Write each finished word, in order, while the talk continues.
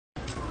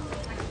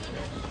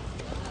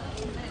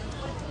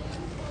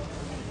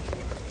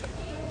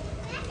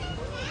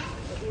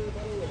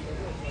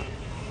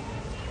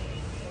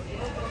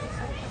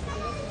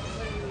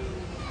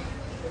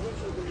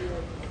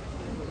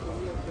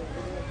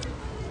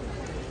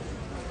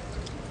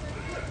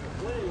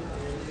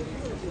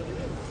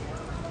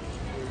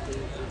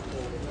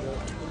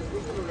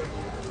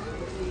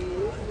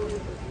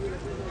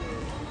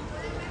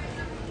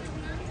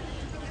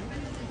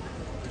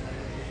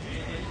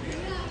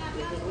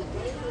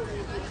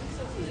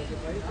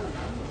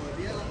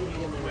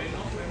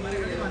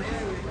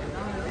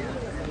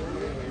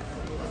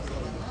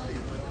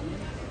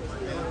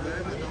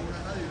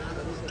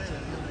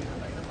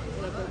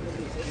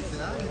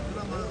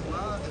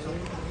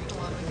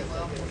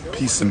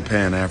Peace and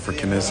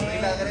Pan-Africanism.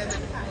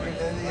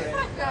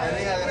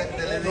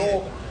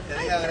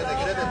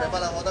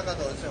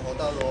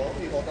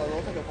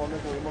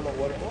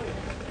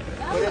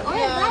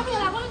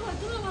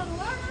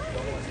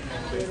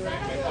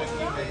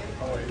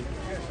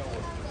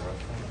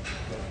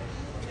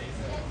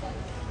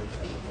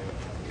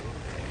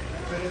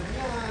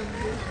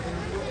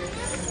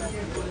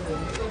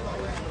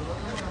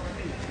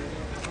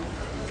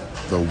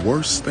 The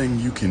worst thing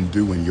you can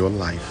do in your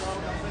life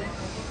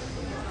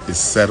is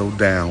settle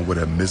down with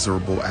a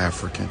miserable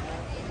African.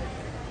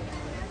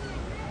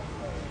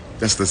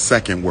 That's the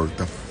second word.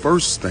 The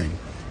worst thing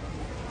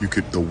you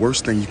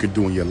could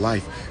do in your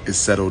life is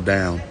settle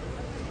down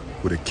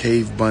with a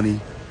cave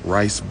bunny,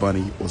 rice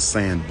bunny, or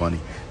sand bunny.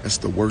 That's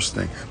the worst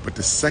thing. But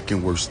the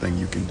second worst thing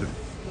you can do.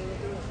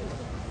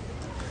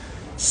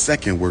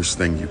 Second worst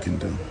thing you can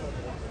do.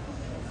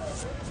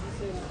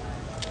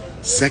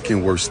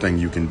 Second worst thing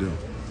you can do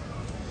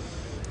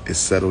is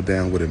settle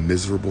down with a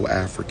miserable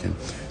African.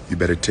 You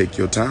better take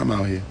your time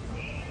out here.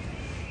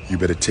 You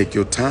better take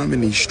your time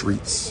in these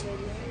streets.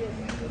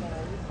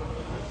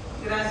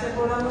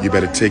 You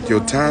better take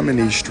your time in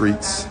these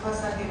streets.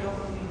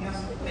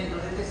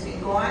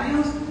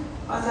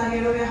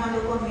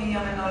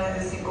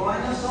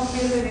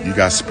 You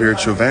got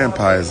spiritual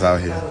vampires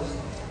out here.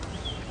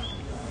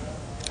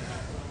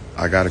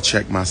 I gotta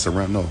check my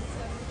surroundings.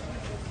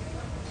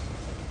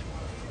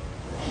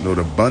 No,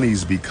 the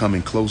bunnies be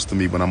coming close to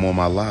me when I'm on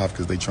my live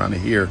because they trying to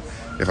hear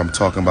if I'm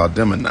talking about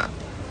them or not.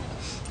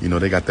 You know,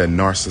 they got that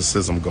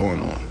narcissism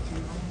going on.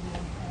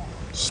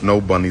 Snow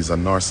bunnies are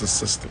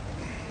narcissistic.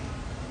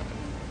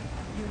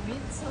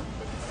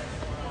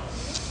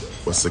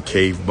 What's a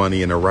cave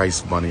bunny and a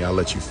rice bunny? I'll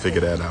let you figure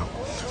that out.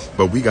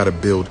 But we got to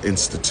build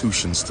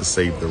institutions to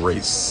save the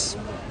race.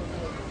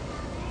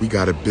 We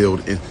got to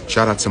build.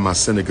 Shout out to my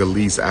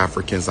Senegalese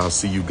Africans. I'll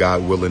see you,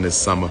 God willing, this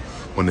summer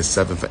on the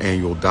 7th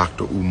annual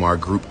Dr. Umar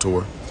group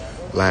tour.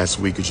 Last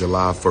week of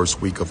July,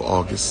 first week of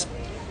August.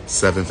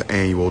 7th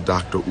annual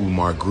Dr.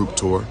 Umar group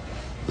tour.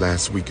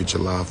 Last week of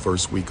July,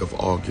 first week of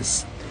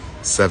August.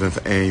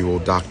 7th annual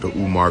Dr.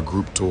 Umar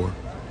group tour.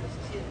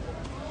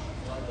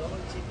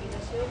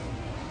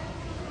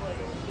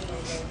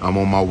 I'm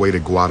on my way to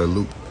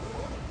Guadeloupe.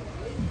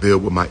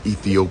 Build with my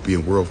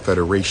Ethiopian World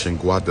Federation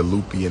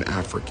Guadeloupean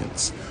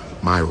Africans.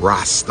 My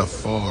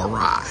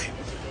Rastafari.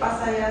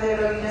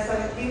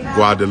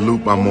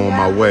 Guadeloupe, I'm on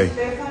my way.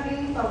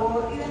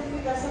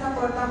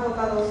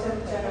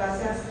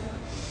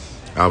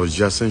 I was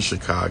just in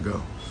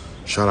Chicago.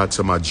 Shout out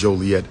to my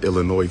Joliet,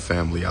 Illinois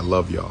family. I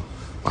love y'all.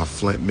 My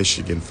Flint,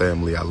 Michigan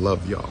family. I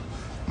love y'all.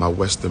 My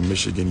Western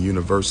Michigan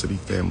University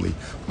family.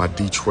 My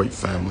Detroit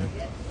family.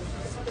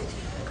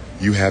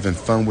 You having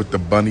fun with the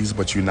bunnies,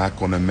 but you're not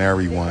going to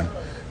marry one.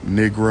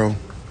 Negro,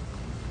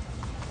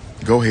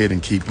 go ahead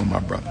and keep them, my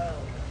brother.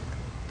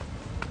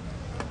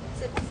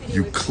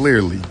 You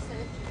clearly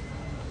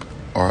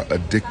are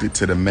addicted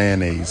to the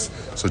mayonnaise,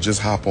 so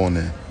just hop on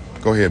in.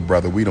 Go ahead,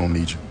 brother. We don't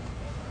need you.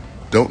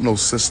 Don't no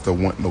sister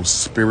want no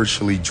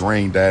spiritually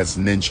drained ass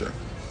ninja.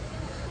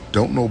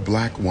 Don't no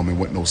black woman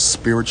want no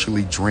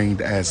spiritually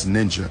drained ass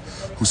ninja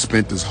who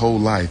spent his whole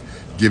life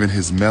giving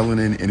his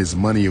melanin and his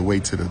money away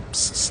to the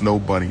snow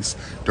bunnies,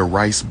 the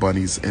rice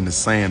bunnies, and the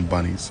sand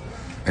bunnies.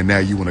 And now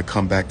you want to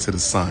come back to the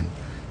sun.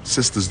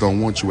 Sisters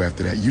don't want you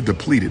after that. You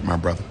depleted, my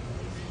brother.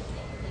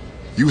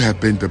 You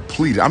have been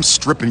depleted. I'm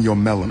stripping your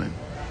melanin.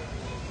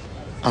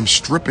 I'm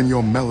stripping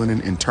your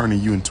melanin and turning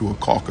you into a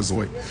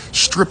Caucasoid.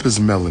 Strip his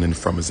melanin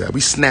from his head.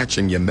 We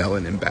snatching your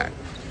melanin back.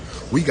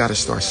 We got to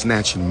start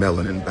snatching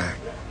melanin back.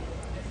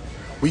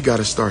 We got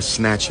to start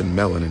snatching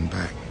melanin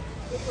back.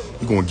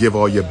 You're going to give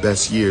all your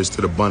best years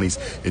to the bunnies,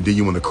 and then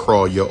you want to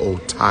crawl your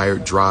old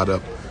tired, dried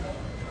up,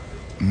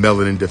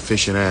 melanin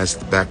deficient ass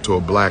back to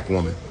a black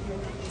woman.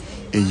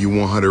 And you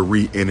want her to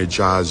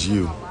re-energize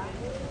you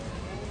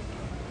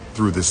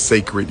through the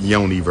sacred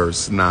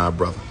Yoni-verse. Nah,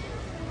 brother.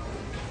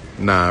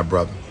 Nah,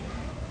 brother.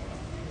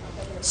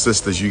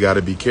 Sisters, you got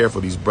to be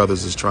careful. These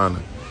brothers is trying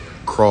to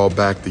crawl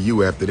back to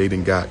you after they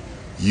done got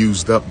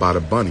used up by the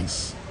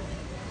bunnies.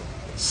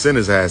 Send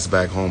his ass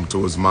back home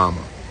to his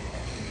mama.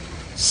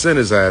 Send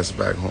his ass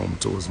back home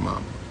to his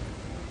mama.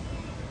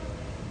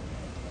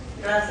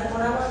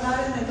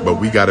 But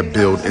we got to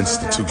build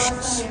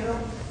institutions.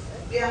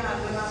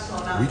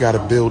 We got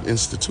to build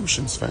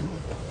institutions, family.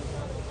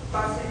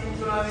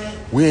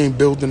 We ain't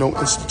building no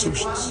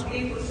institutions.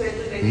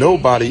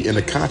 Nobody in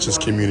the conscious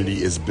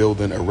community is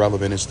building a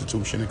relevant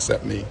institution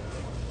except me.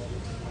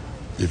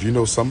 If you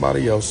know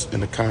somebody else in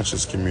the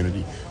conscious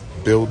community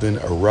building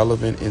a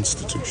relevant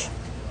institution,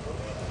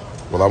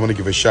 well, I want to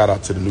give a shout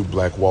out to the new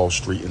Black Wall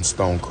Street in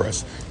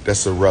Stonecrest.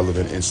 That's a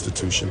relevant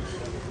institution.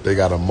 They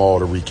got a mall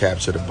to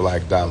recapture the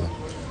black dollar.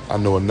 I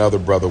know another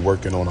brother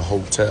working on a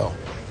hotel.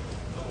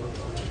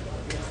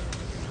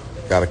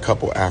 Got a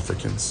couple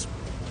Africans.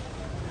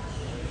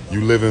 You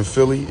live in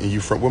Philly and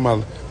you from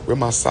where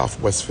my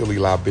Southwest Philly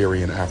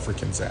Liberian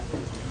Africans at?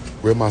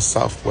 Where my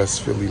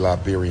Southwest Philly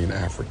Liberian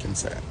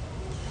Africans at?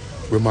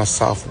 Where my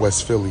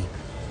Southwest Philly,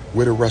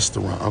 where the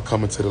restaurant? I'm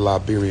coming to the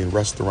Liberian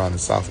restaurant in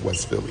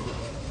Southwest Philly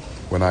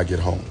when I get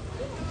home.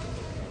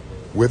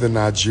 Where the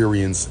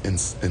Nigerians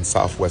in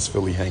Southwest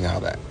Philly hang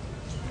out at?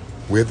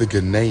 Where the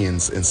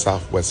Ghanaians in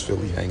Southwest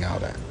Philly hang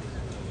out at?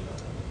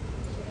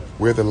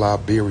 Where the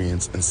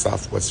Liberians in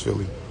Southwest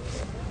Philly?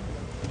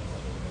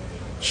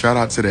 Shout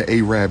out to the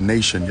Arab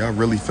Nation. Y'all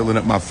really filling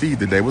up my feed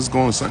today.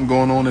 Something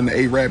going on in the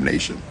Arab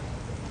Nation?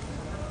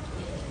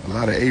 A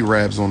lot of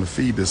Arabs on the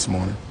feed this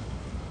morning.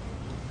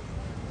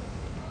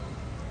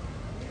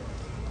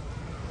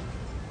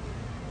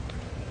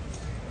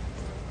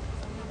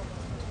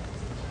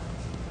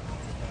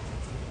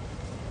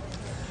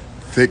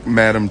 Thick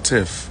Madam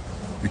Tiff,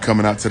 you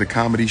coming out to the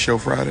comedy show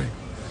Friday?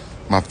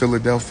 My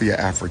Philadelphia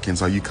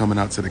Africans, are you coming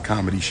out to the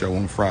comedy show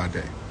on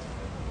Friday?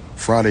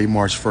 Friday,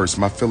 March 1st.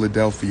 My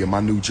Philadelphia, my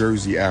New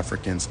Jersey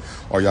Africans,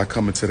 are y'all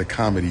coming to the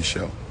comedy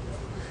show?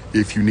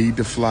 If you need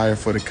the flyer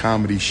for the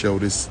comedy show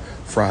this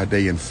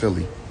Friday in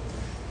Philly,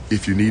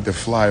 if you need the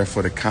flyer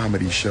for the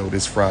comedy show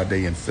this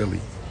Friday in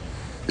Philly,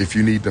 if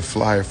you need the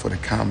flyer for the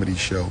comedy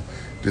show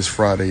this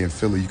Friday in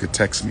Philly, you could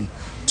text me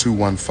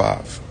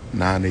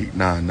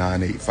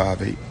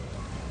 215-989-9858.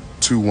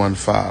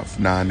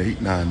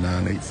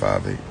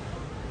 215-989-9858.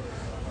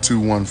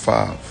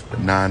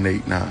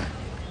 215-989-985.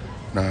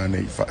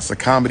 It's a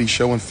comedy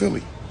show in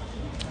Philly.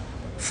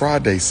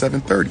 Friday,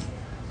 7:30.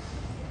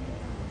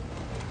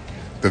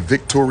 The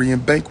Victorian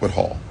Banquet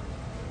Hall,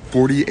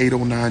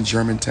 4809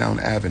 Germantown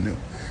Avenue.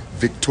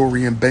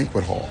 Victorian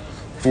Banquet Hall,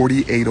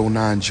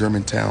 4809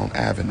 Germantown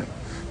Avenue.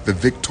 The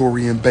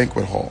Victorian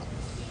Banquet Hall,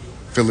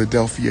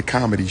 Philadelphia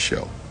Comedy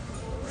Show,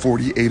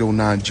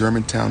 4809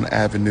 Germantown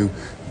Avenue,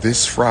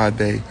 this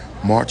Friday,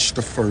 March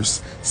the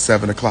 1st,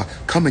 7 o'clock.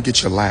 Come and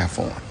get your laugh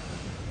on.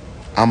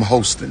 I'm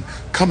hosting.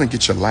 Come and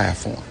get your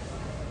laugh on.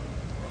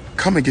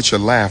 Come and get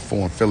your laugh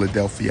on,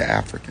 Philadelphia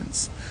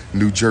Africans,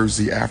 New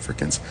Jersey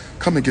Africans.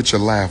 Come and get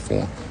your laugh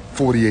on,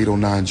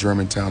 4809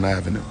 Germantown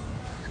Avenue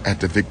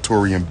at the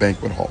Victorian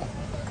Banquet Hall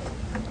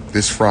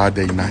this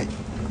Friday night,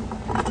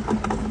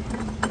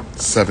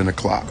 7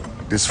 o'clock,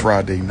 this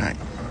Friday night.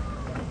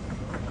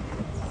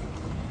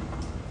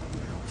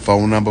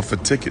 Phone number for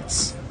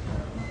tickets,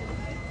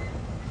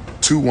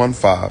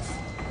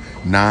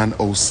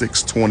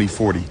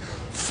 215-906-2040.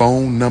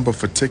 Phone number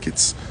for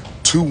tickets,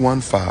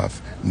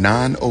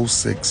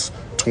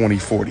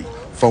 215-906-2040.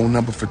 Phone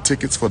number for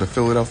tickets for the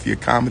Philadelphia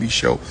Comedy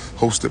Show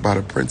hosted by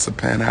the Prince of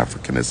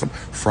Pan-Africanism,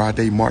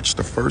 Friday, March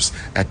the 1st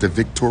at the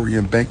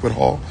Victorian Banquet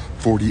Hall,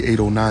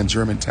 4809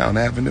 Germantown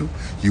Avenue.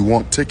 You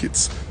want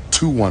tickets?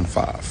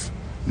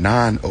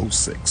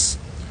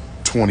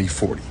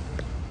 215-906-2040.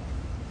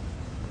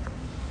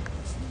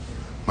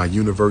 My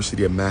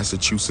University of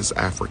Massachusetts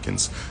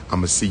Africans, I'm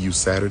going to see you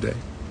Saturday.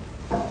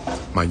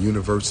 My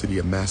University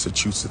of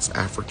Massachusetts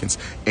Africans,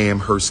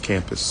 Amherst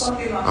campus, I'm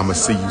going to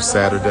see you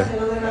Saturday.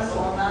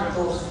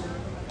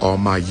 All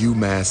my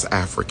UMass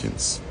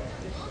Africans,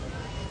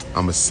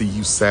 I'm going to see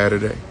you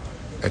Saturday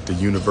at the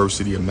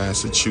University of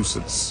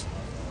Massachusetts.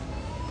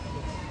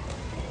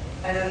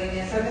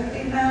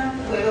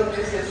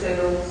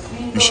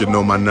 You should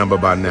know my number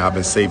by now. I've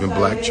been saving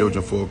black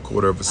children for a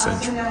quarter of a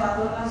century.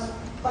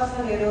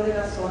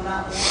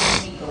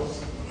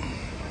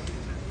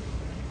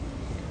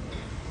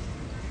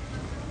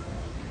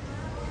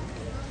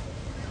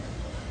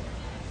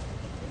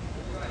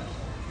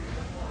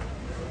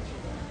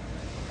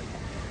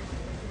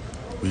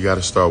 We got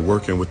to start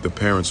working with the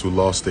parents who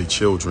lost their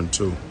children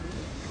too.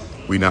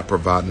 We not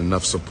providing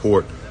enough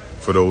support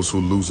for those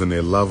who losing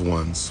their loved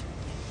ones.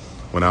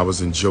 When I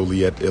was in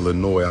Joliet,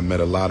 Illinois, I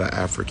met a lot of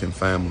African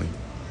family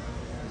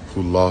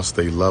who lost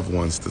their loved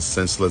ones to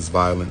senseless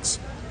violence,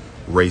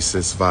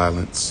 racist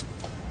violence,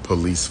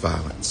 police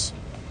violence,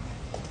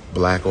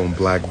 black on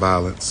black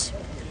violence,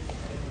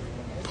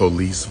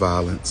 police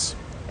violence,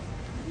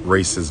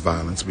 racist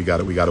violence. We got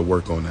to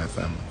work on that,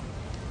 family.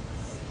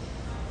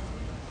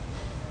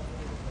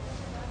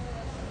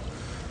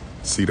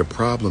 See, the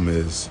problem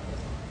is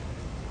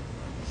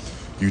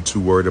you're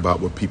too worried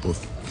about what people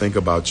think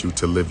about you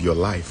to live your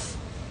life.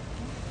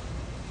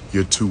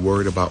 You're too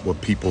worried about what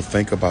people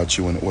think about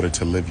you in order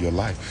to live your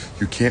life.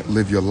 You can't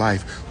live your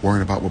life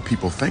worrying about what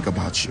people think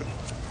about you.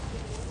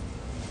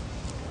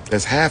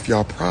 That's half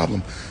y'all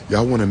problem.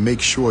 Y'all want to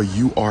make sure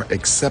you are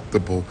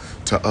acceptable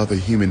to other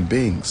human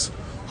beings.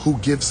 Who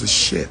gives a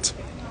shit?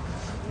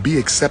 Be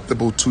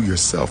acceptable to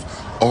yourself.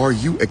 Are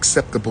you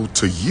acceptable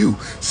to you?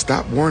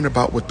 Stop worrying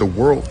about what the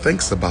world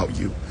thinks about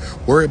you.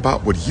 Worry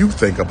about what you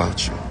think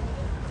about you.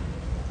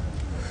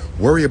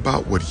 Worry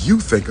about what you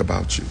think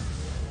about you.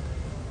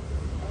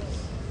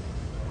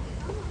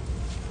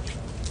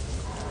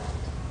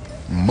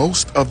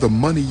 Most of the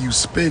money you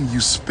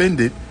spend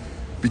it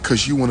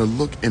because you want to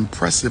look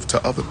impressive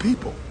to other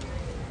people.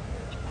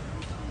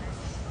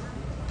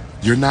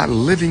 You're not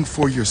living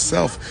for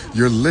yourself.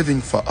 You're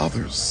living for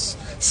others.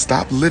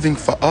 Stop living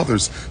for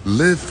others.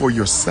 Live for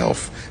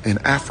yourself in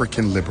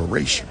African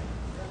liberation.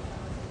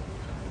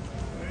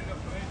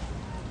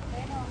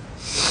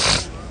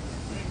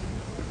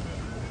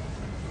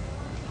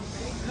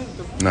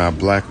 Nah,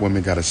 black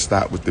women got to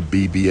stop with the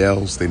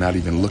BBLs. They're not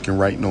even looking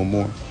right no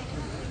more.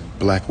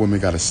 Black women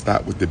got to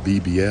stop with the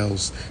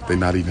BBLs. They're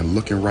not even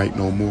looking right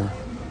no more.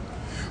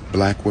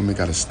 Black women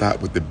got to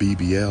stop with the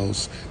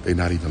BBLs. They're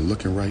not even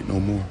looking right no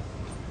more.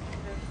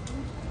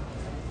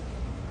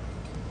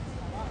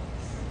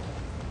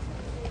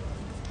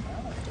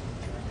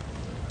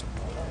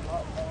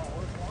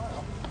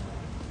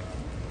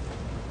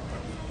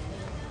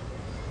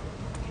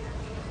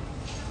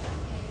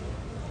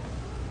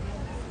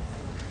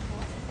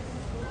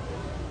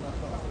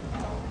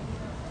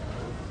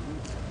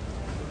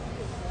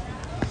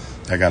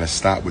 I got to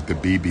stop with the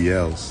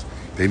BBLs.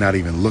 They not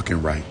even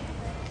looking right.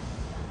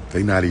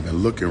 They not even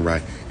looking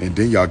right. And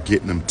then y'all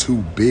getting them too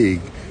big.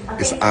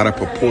 It's out of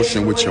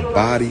proportion with your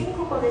body.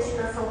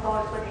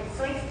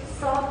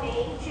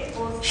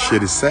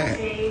 Shit is sad.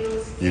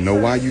 You know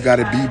why you got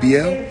a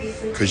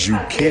BBL? Because you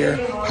care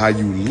how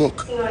you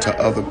look to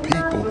other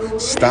people.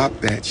 Stop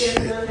that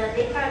shit.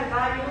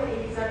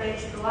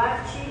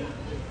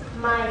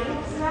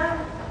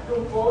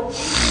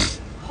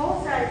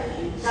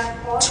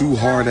 Two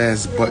hard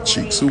ass butt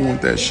cheeks. Who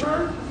want that shit?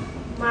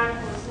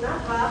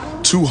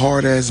 Two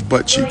hard ass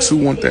butt cheeks. Who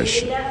want that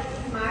shit?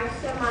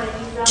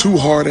 Two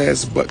hard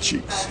ass butt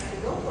cheeks.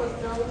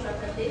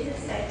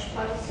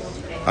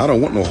 I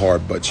don't want no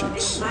hard butt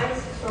cheeks.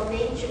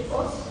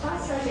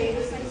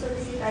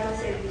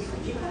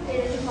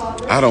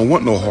 I don't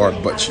want no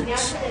hard butt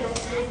cheeks.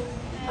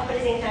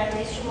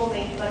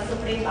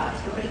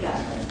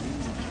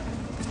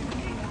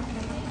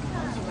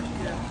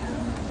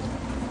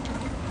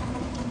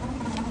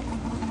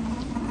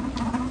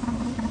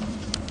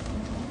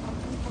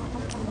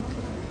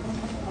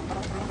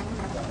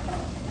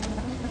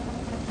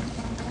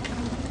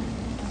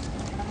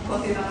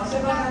 Continuamos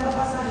embarcando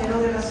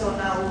pasajeros de la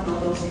zona 1,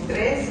 2 y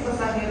 3.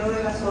 Pasajeros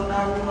de la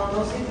zona 1,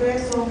 2 y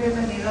 3 son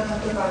bienvenidos a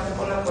nuestro parque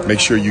por la puerta. Make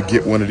sure you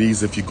get one of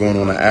these if you're going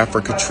on an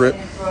Africa trip.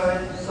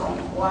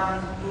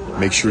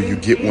 Make sure you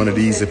get one of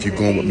these if you're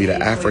going with me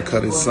to Africa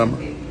this summer.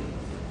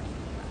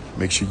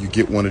 Make sure you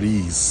get one of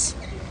these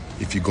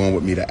if you're going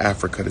with me to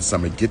Africa this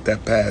summer. Get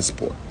that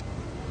passport.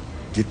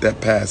 Get that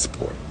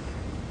passport.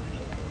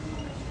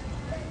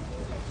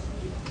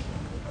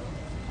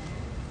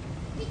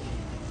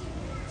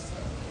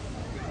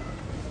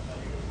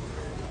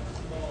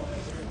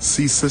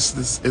 See,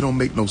 sisters, it don't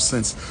make no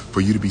sense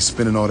for you to be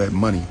spending all that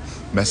money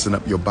messing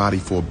up your body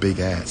for a big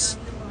ass.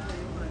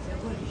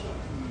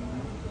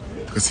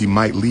 Because he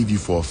might leave you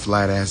for a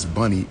flat ass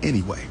bunny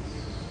anyway.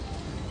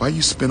 Why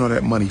you spend all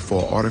that money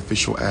for an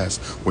artificial ass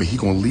where he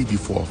gonna leave you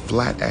for a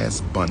flat ass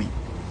bunny?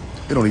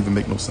 It don't even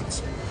make no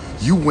sense.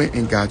 You went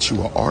and got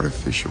you an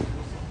artificial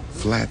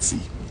flatsy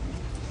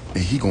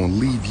and he gonna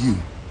leave you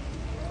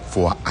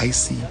for an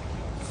icy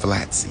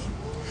flatsy.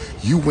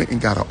 You went and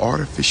got an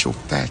artificial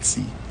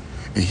fatsy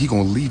and he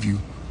gonna leave you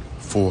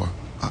for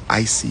an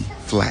icy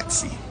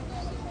flatsy.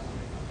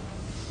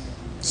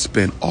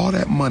 Spend all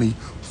that money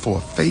for a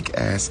fake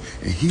ass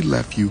and he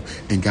left you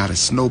and got a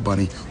snow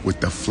bunny with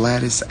the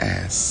flattest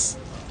ass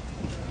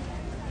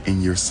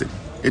in your city.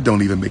 It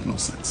don't even make no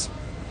sense.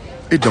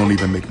 It don't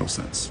even make no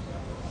sense.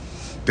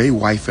 They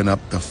wifing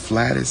up the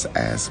flattest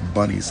ass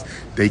bunnies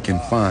they can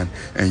find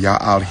and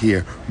y'all out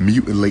here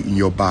mutilating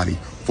your body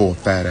for a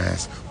fat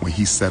ass when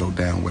he settled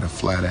down with a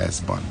flat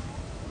ass bunny.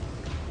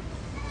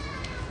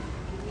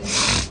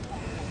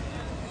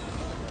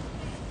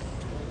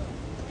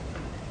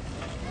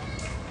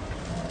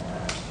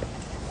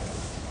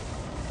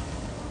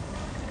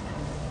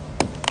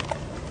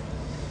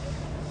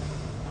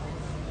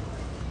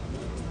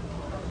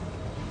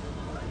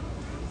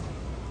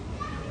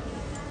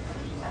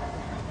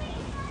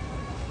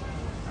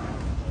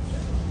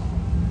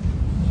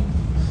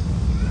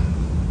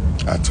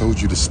 I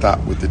told you to stop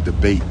with the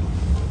debate.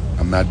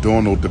 I'm not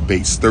doing no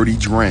debates. 30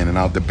 grand and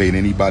I'll debate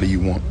anybody you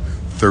want.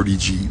 30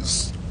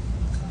 G's.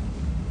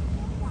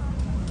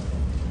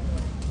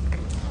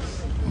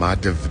 My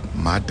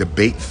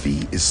debate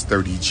fee is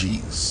 30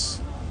 G's.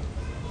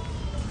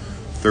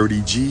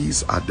 30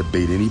 G's, I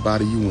debate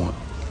anybody you want.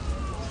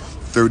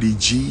 30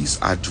 G's,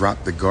 I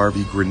drop the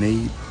Garvey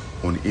grenade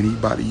on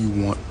anybody you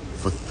want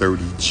for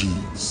 30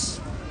 G's.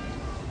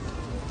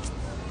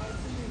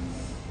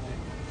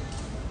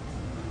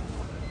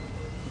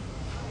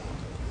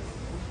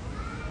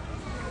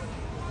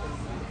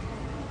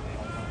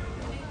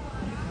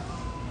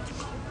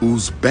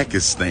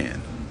 Uzbekistan.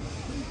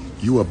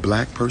 You a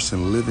black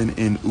person living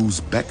in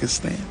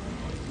Uzbekistan?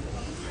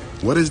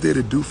 What is there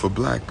to do for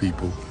black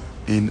people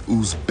in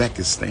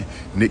Uzbekistan?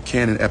 Nick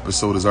Cannon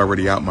episode is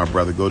already out, my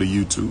brother. Go to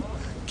YouTube.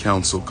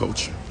 Council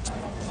Culture.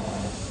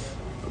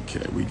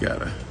 Okay, we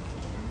got a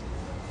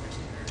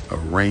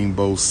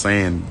rainbow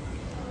sand.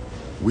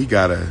 We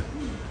got a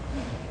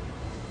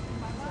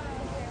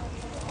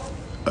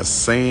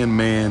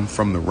Sandman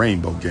from the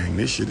Rainbow Gang.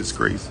 This shit is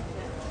crazy.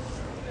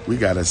 We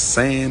got a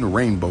sand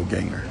rainbow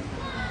gainer.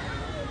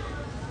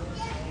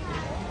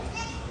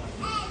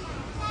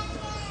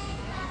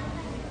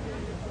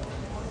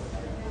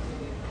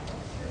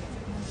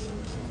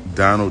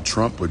 Donald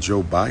Trump or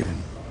Joe Biden?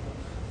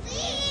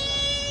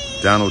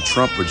 Donald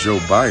Trump or Joe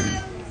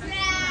Biden?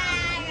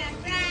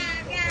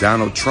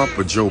 Donald Trump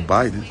or Joe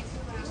Biden?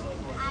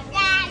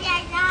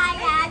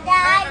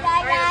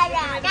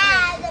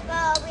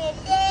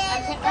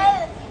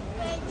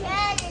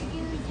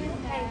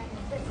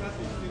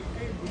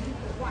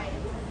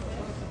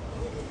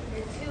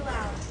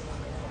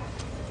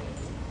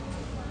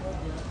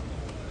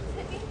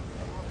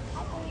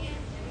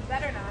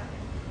 Better not.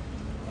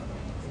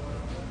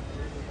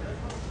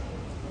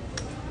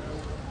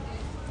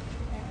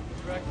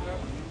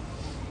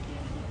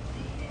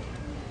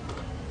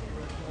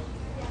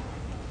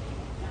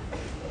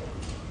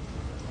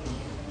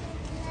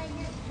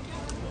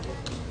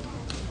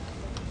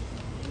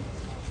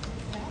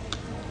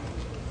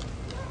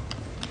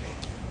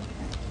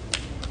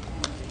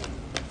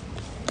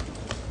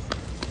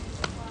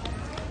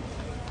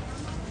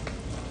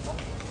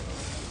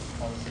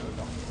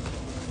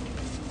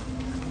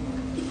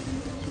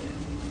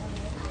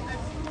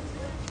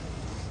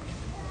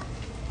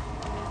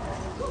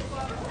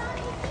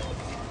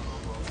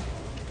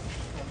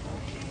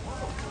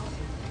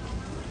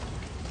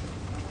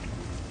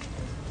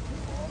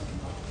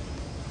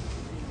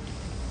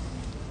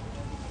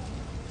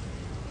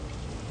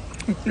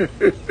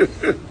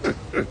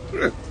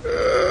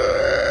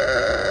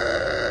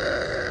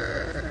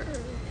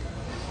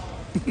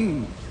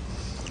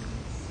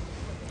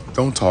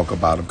 Don't talk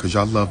about them because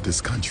y'all love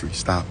this country.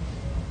 Stop.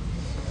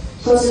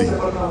 See,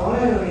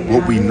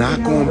 what we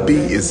not going to be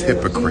is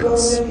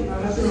hypocrites.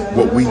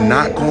 What we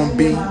not going to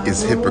be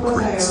is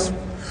hypocrites.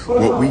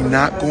 What we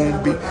not going to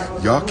be,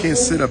 y'all can't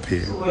sit up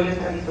here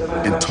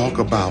and talk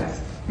about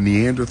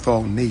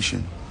Neanderthal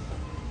nation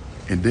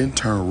and then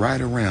turn right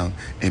around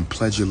and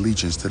pledge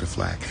allegiance to the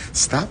flag.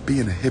 Stop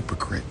being a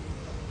hypocrite.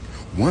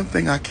 One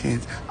thing I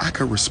can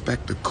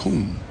respect a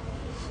coon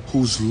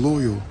who's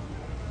loyal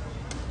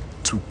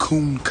to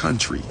coon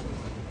country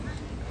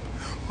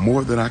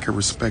more than I can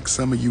respect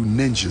some of you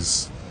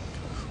ninjas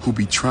who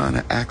be trying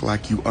to act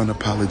like you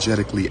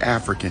unapologetically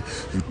African.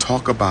 You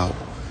talk about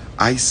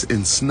ice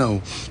and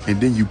snow and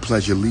then you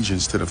pledge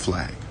allegiance to the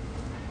flag.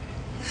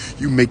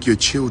 You make your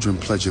children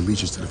pledge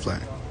allegiance to the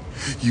flag.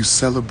 You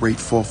celebrate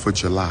 4th of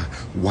July,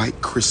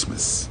 White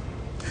Christmas,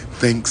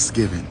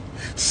 Thanksgiving.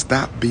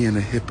 Stop being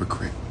a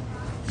hypocrite.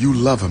 You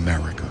love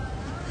America.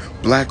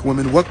 Black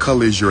women, what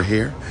color is your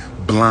hair?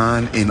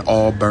 Blonde and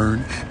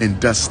auburn and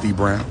dusty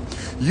brown.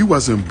 You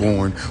wasn't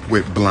born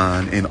with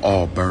blonde and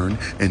auburn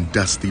and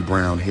dusty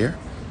brown hair,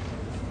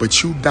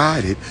 but you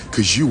dyed it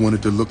because you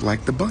wanted to look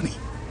like the bunny.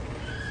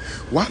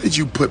 Why did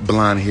you put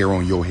blonde hair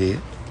on your head?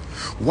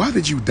 Why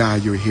did you dye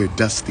your hair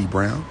dusty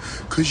brown?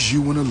 Because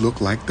you want to look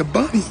like the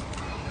bunny.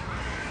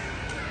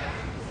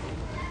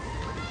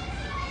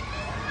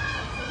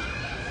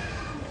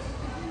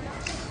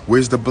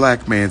 Where's the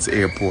black man's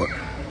airport?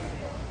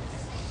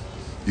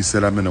 You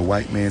said I'm in a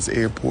white man's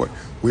airport.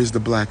 Where's the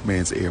black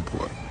man's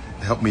airport?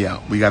 Help me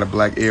out. We got a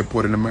black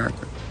airport in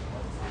America.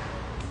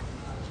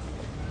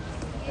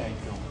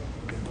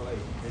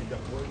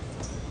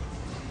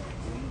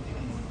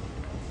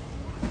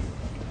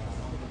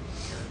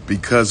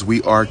 Because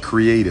we are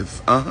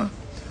creative. I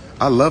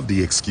love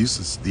the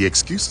excuses. The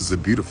excuses are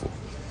beautiful.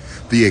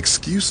 The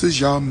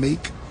excuses y'all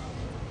make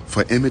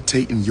for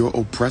imitating your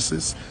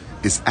oppressors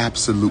is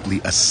absolutely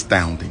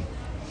astounding.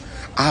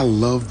 I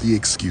love the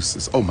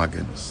excuses. Oh my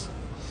goodness.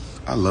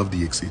 I love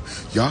the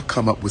excuses. Y'all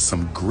come up with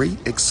some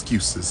great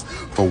excuses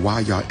for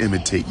why y'all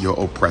imitate your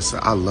oppressor.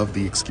 I love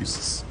the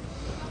excuses.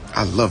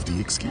 I love the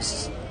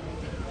excuses.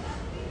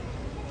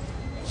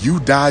 You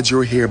dyed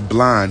your hair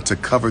blonde to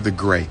cover the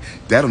gray.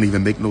 That don't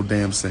even make no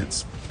damn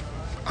sense.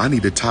 I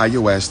need to tie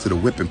your ass to the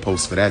whipping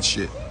post for that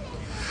shit.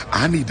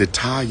 I need to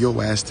tie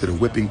your ass to the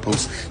whipping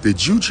post.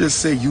 Did you just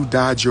say you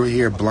dyed your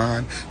hair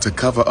blonde to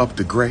cover up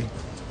the gray?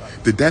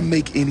 Did that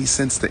make any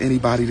sense to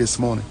anybody this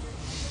morning?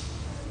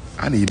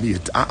 I need me.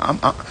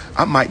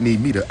 I might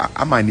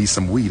need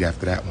some weed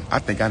after that one. I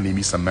think I need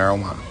me some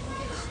marijuana.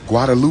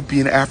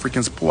 Guadeloupean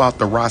Africans pull out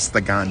the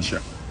Rasta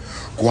ganja.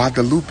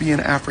 Guadeloupean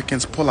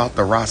Africans pull out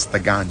the Rasta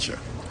ganja.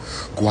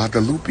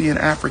 Guadeloupean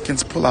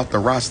Africans pull out the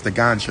Rasta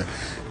ganja.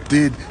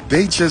 Did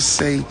they just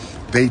say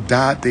they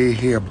dyed their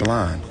hair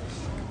blonde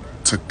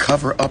to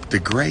cover up the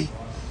gray?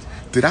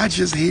 Did I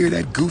just hear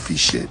that goofy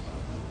shit?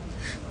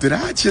 Did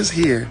I just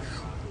hear?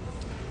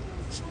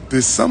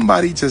 Did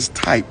somebody just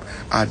type,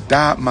 I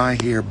dyed my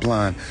hair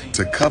blonde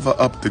to cover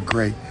up the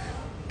gray?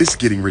 It's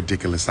getting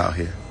ridiculous out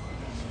here.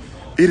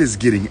 It is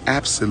getting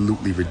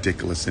absolutely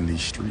ridiculous in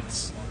these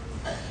streets.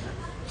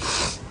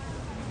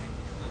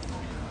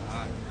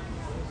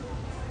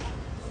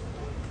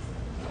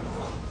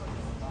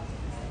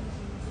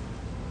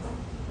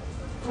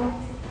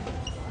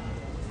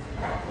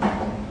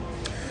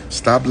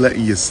 Stop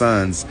letting your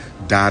sons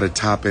dye the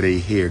top of their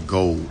hair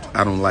gold.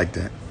 I don't like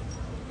that.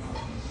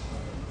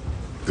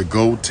 The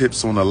gold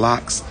tips on the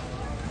locks,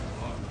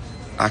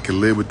 I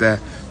can live with that.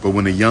 But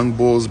when the young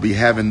bulls be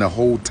having the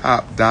whole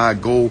top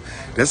dyed gold,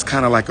 that's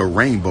kind of like a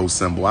rainbow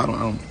symbol. I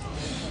don't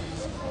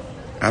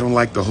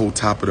like the whole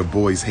top of the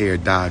boy's hair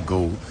dyed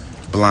gold,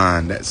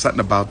 blind. That something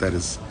about that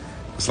is,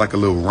 it's like a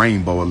little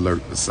rainbow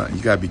alert or something.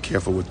 You gotta be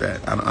careful with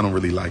that. I don't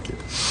really like it.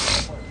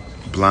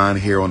 Blonde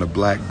hair on a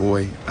black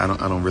boy. I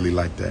don't really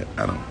like that.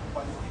 I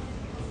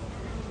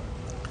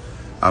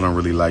don't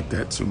really like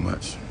that too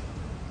much.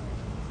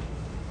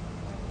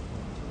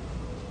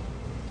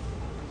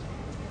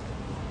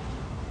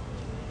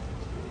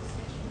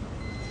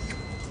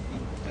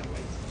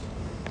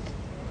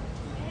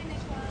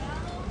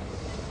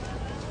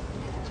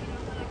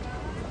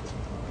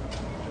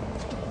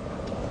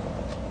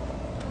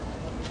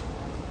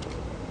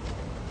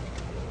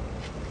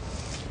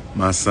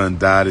 My son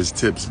dyed his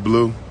tips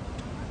blue.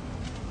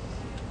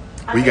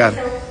 We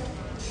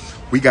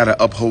gotta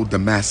uphold the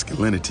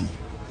masculinity.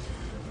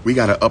 We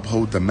gotta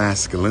uphold the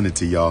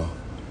masculinity, y'all.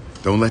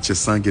 Don't let your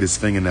son get his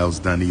fingernails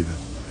done either.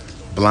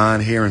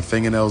 Blonde hair and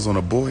fingernails on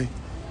a boy.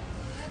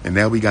 And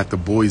now we got the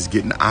boys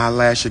getting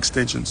eyelash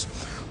extensions.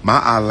 My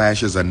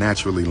eyelashes are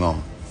naturally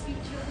long.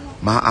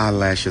 But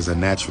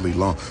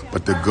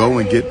to go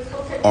and get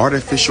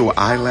artificial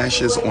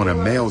eyelashes on a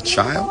male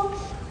child,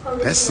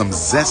 that's some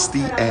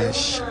zesty ass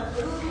shit.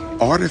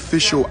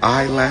 Artificial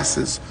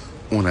eyelashes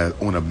on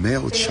a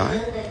male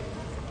child?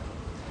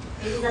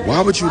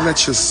 Why would you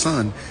let your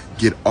son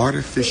get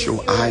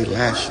artificial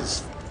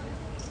eyelashes?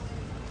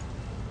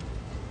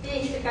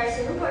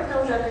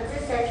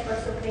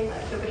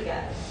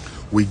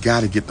 We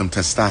gotta get them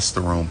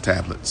testosterone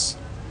tablets.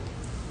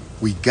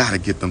 We gotta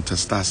get the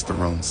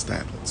testosterone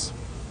tablets.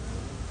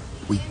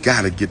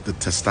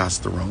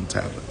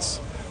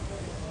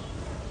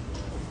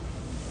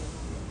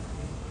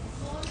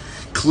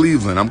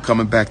 Cleveland, I'm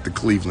coming back to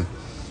Cleveland.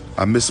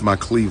 I miss my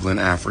Cleveland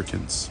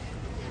Africans.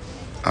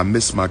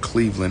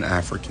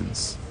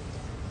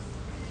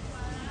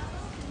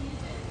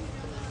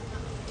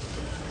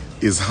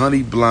 Is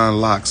honey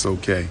blonde locks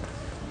okay?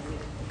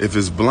 If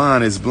it's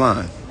blonde, it's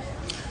blonde.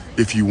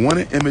 If you want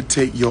to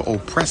imitate your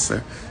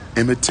oppressor,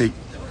 imitate.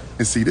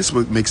 And see, this is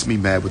what makes me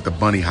mad with the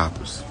bunny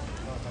hoppers.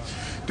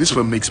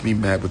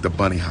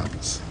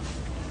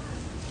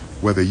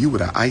 Whether you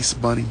were an ice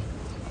bunny,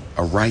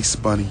 a rice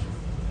bunny,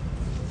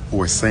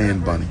 or a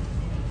sand bunny.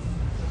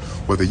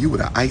 Whether you were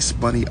the ice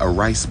bunny, a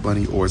rice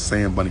bunny, or a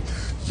sand bunny,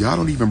 y'all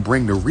don't even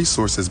bring the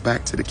resources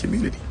back to the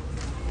community.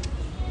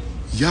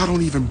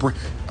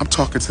 I'm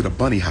talking to the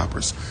bunny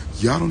hoppers.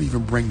 Y'all don't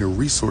even bring the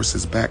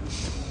resources back.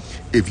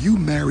 If you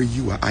marry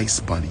you an ice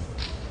bunny,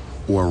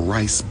 or a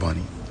rice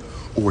bunny,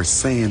 or a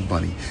sand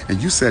bunny,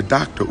 and you said,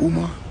 Dr.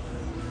 Umar,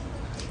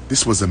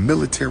 this was a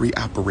military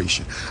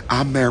operation.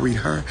 I married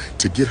her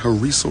to get her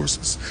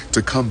resources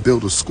to come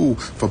build a school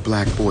for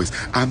black boys.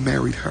 I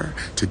married her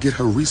to get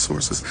her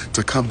resources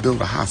to come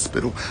build a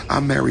hospital. I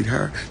married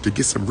her to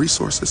get some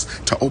resources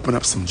to open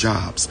up some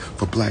jobs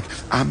for black.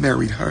 I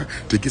married her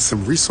to get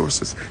some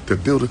resources to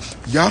build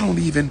Y'all don't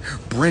even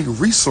bring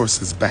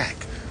resources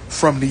back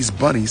from these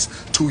bunnies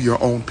to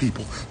your own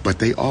people, but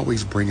they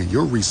always bringing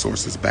your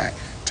resources back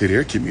to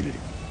their community.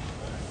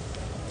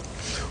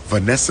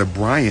 Vanessa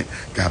Bryant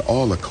got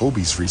all of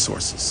Kobe's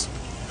resources.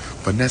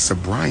 They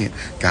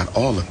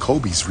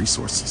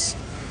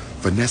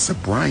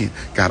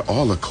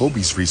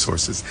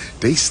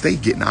stay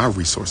getting our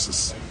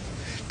resources.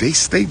 They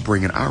stay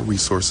bringing our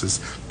resources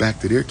back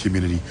to their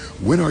community.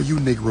 When are you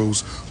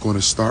Negroes going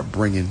to start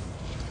bringing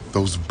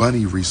those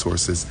bunny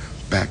resources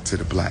back to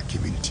the black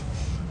community?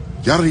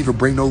 Y'all don't even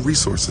bring no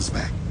resources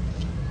back.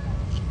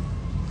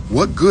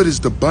 What good is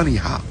the bunny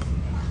hop?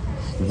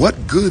 What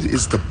good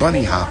is the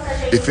bunny hop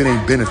if it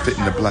ain't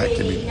benefiting the black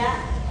community?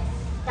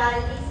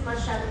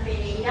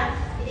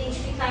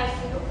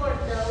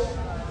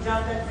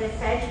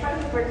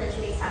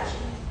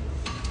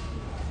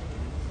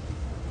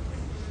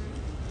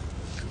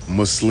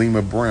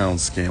 Muslima Brown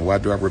skin. Why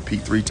do I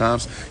repeat 3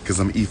 times? Because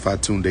I'm Ifa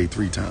Tunde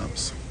 3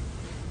 times.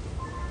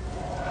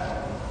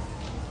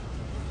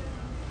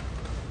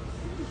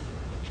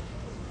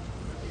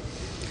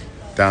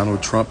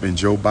 Donald Trump and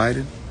Joe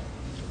Biden.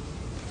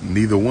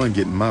 Neither one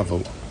getting my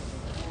vote.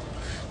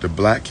 The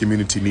black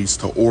community needs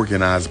to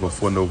organize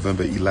before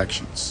November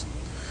elections.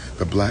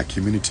 The black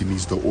community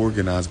needs to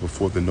organize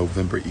before the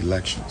November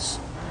elections.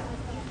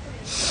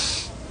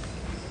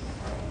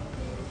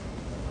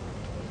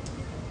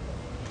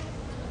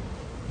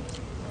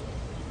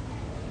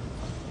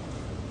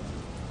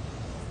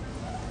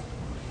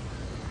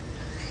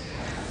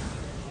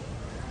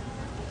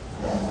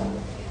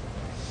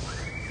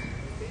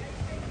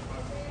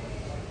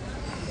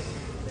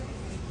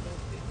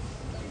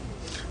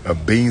 A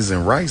beans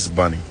and rice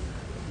bunny.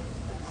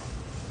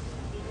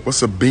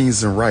 What's a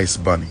beans and rice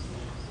bunny?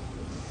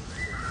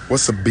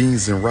 What's a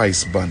beans and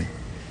rice bunny?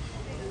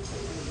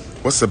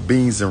 What's a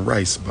beans and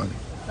rice bunny?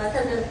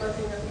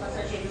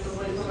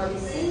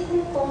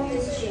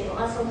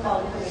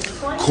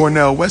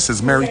 Cornel West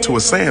is married to a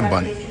sand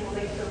bunny.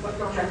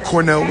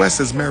 Cornel West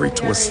is married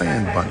to a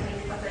sand bunny.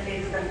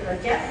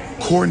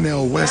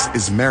 Cornel West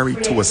is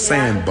married to a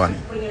sand bunny.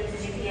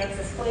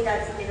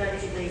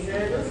 menores de 2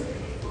 anos,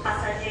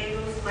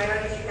 passageiros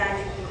maiores de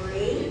idade por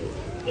lei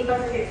e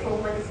passageiros com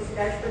uma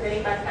necessidade poderem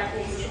embarcar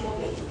neste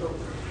momento.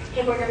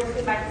 Recordamos que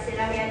o embarque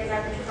será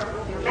realizado de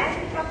forma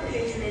biométrica, por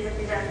gentileza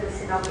pisar no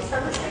sinal que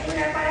estamos a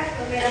olhar para a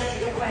câmera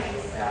que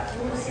apareça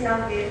no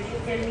sinal verde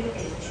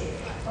intermitente.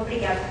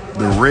 Obrigado por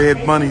The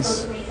red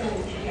bunnies.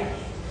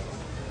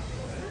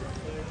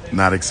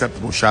 Not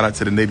acceptable. Shout out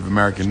to the Native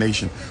American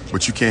nation,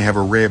 but you can't have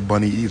a red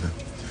bunny either.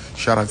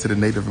 Shout out to the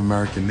Native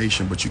American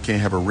nation, but you can't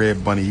have a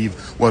red bunny either.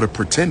 Well, the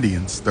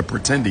pretendians,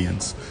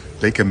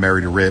 they can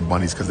marry the red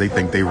bunnies because they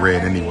think they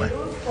red anyway.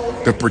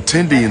 The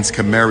pretendians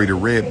can marry the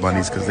red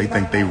bunnies because they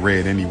think they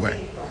red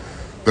anyway.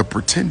 The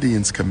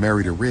pretendians can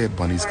marry the red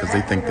bunnies because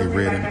they think they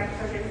red anyway.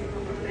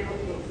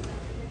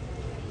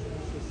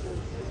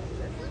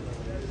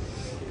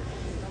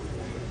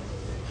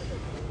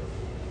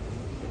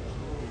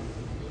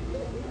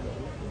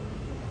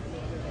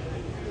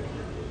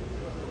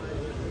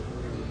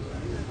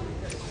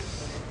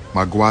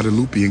 My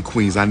Guadalupean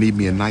queens, I need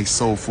me a nice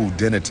soul food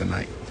dinner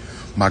tonight.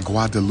 My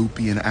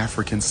Guadalupean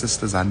African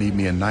sisters, I need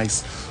me a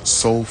nice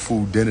soul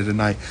food dinner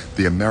tonight.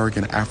 The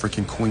American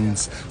African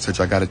queens said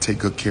I got to take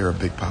good care of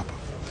Big Papa.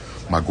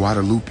 My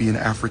Guadalupean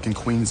African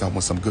queens, I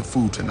want some good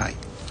food tonight.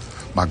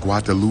 My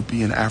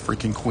Guadalupean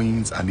African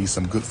queens, I need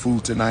some good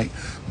food tonight.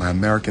 My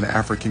American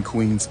African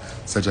queens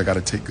said I got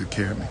to take good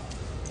care of me.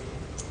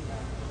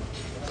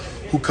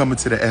 Who coming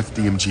to the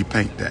FDMG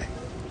paint day?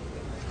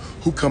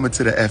 Who coming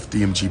to the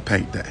FDMG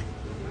paint day?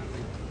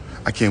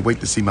 I can't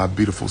wait to see my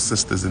beautiful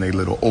sisters in their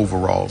little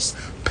overalls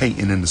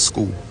painting in the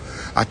school.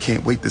 I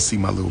can't wait to see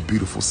my little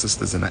beautiful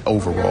sisters in the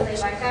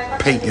overalls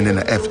painting in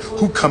the F.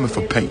 Who coming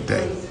for paint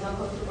day?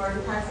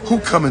 Who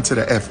coming to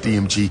the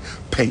FDMG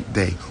paint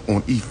day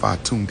on Ifa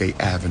Tunde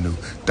Avenue,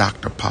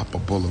 Dr. Papa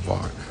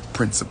Boulevard,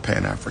 Prince of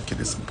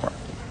Pan-Africanism Park?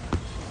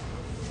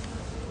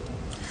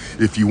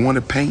 If you want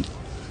to paint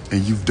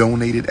and you've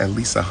donated at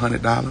least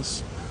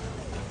 $100,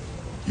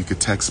 you could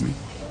text me.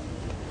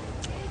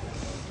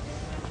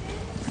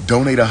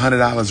 Donate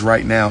 $100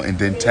 right now and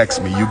then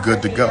text me. You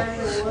good to go.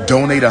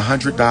 Donate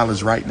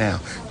 $100 right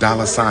now.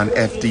 $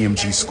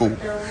 FDMG school.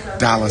 $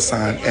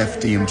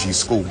 FDMG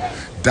school.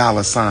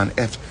 $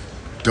 F.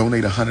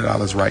 Donate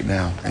 $100 right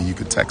now and you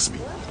can text me.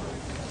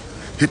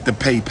 Hit the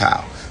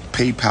PayPal.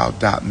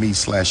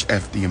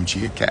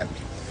 PayPal.me/FDMG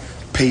Academy.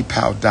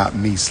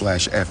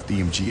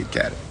 PayPal.me/FDMG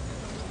Academy.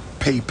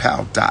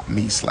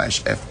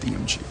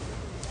 PayPal.me/FDMG.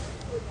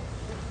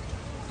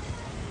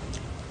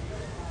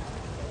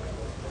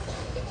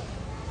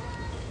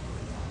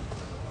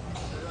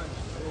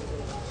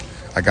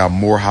 I got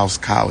Morehouse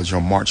College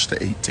on March the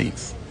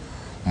 18th.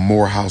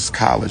 Morehouse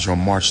College on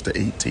March the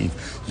 18th.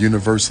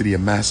 University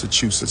of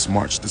Massachusetts,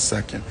 March the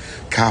 2nd.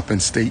 Coppin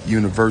State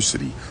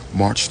University,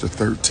 March the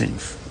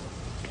 13th.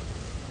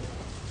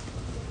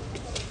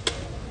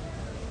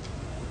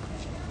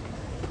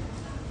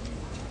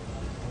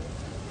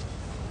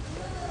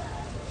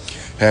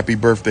 Happy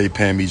birthday,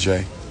 Pammy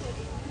J.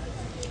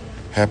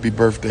 Happy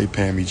birthday,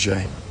 Pammy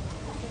J.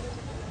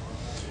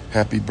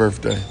 Happy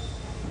birthday.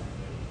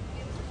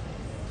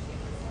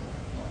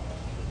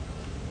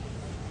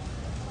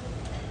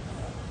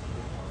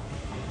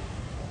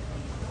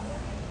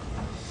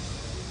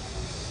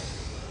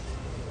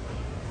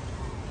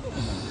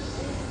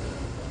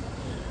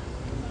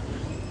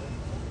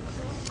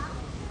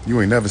 You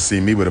ain't never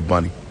seen me with a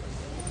bunny.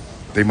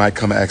 They might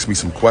come and ask me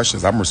some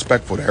questions. I'm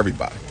respectful to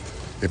everybody.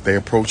 If they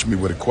approach me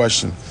with a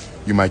question,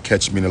 you might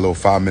catch me in a little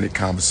 5-minute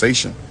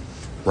conversation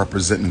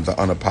representing the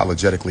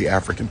unapologetically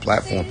African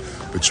platform,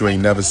 but you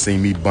ain't never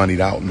seen me bunnied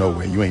out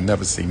nowhere. You ain't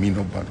never seen me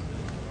no bunny.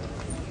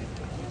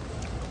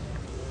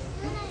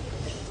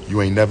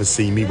 You ain't never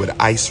seen me with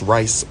ice,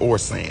 rice, or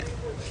sand.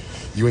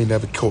 You ain't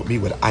never caught me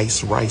with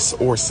ice, rice,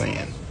 or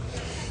sand.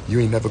 You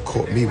ain't never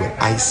caught me with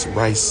ice,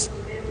 rice,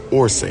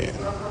 or sand.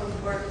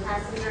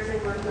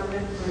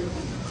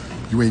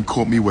 You ain't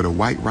caught me with a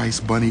white rice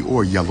bunny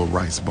or yellow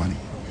rice bunny.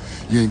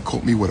 You ain't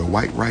caught me with a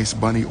white rice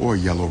bunny or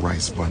yellow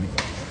rice bunny.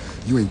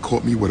 You ain't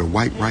caught me with a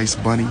white rice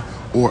bunny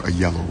or a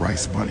yellow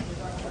rice bunny.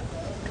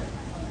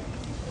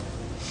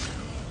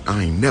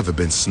 I ain't never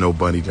been snow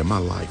bunnied in my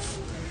life.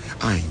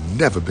 I ain't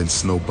never been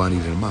snow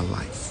bunnied in my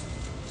life.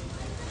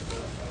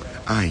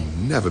 I ain't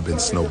never been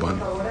snow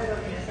bunnied.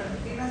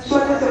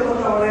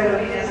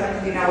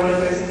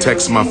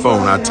 Text my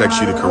phone, I'll text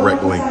you the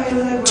correct link.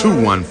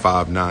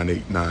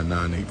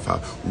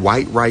 215-989-985.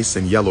 White rice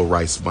and yellow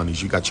rice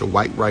bunnies. You got your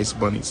white rice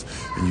bunnies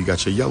and you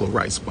got your yellow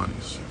rice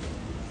bunnies.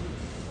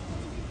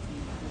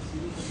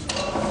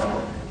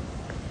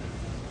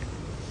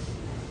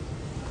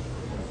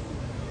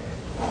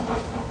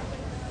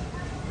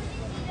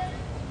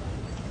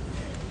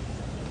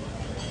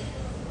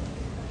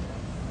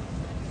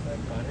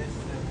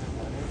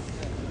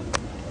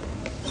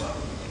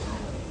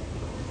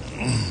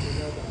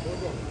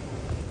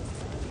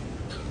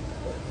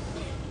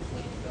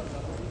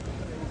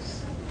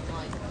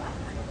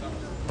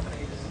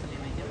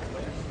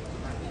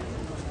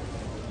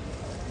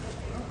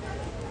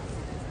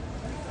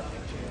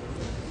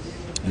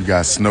 You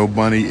got Snow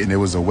Bunny, and it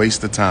was a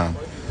waste of time.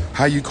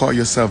 How you call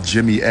yourself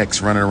Jimmy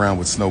X running around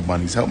with snow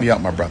bunnies? Help me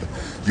out, my brother.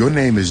 Your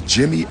name is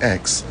Jimmy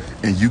X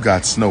and you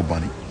got snow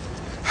bunny.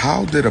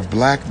 How did a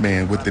black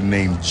man with the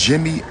name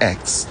Jimmy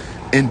X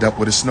end up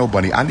with a snow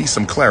bunny? I need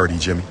some clarity,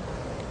 Jimmy.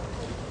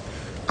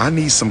 I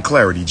need some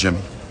clarity,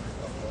 Jimmy.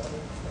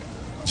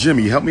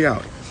 Jimmy, help me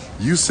out.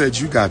 You said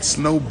you got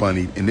snow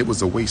bunnied and it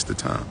was a waste of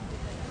time.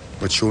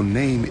 But your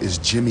name is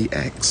Jimmy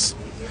X.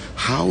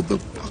 How the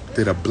fuck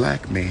did a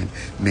black man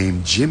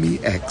named Jimmy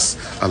X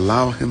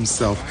allow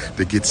himself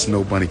to get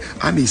snow bunny?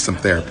 I need some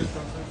therapy.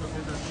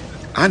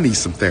 I need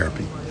some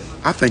therapy.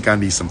 I think I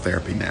need some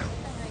therapy now.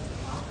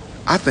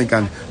 How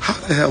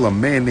the hell a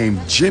man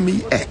named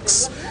Jimmy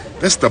X,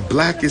 that's the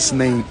blackest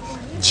name,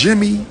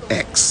 Jimmy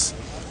X,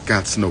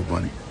 got snow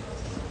bunny?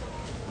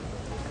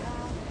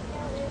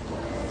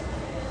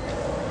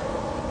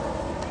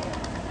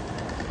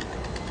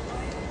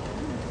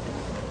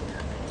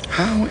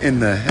 How in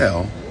the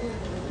hell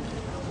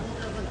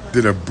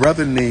did a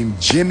brother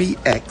named Jimmy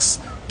X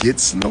get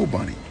snow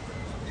bunny?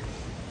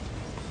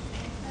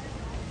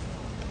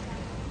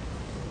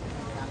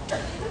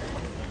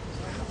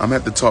 I'm going to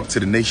have to talk to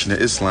the Nation of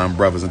Islam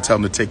brothers and tell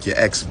them to take your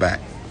X back.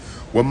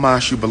 What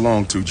mosque you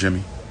belong to,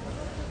 Jimmy?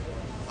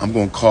 I'm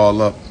going to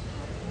call up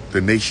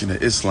the Nation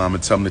of Islam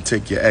and tell them to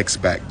take your X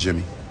back,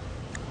 Jimmy.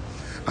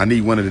 I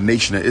need one of the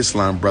Nation of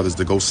Islam brothers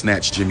to go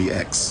snatch Jimmy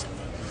X.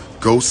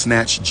 Go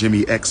snatch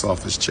Jimmy X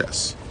off his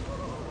chest.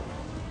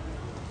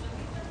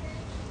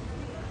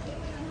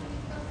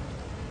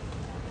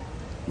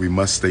 We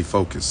must stay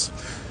focused.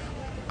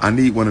 I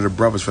need one of the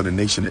brothers from the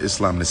Nation of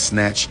Islam to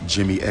snatch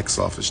Jimmy X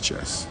off his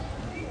chest.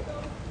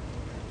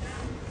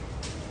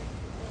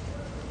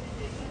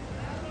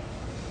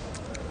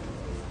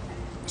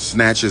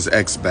 Snatch his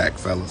X back,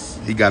 fellas.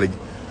 He got a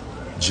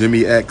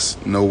Jimmy X,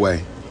 no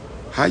way.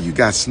 How you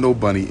got Snow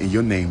Bunny and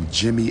your name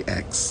Jimmy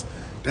X?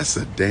 That's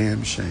a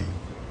damn shame.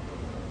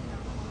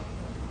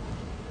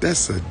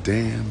 That's a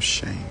damn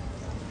shame.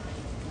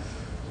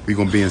 We're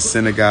going to be in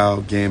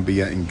Senegal,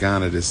 Gambia, and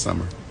Ghana this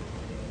summer.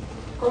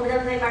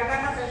 Convidamos a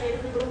embarcar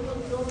passageiros do grupo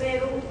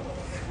número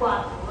 4.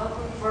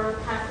 Welcome for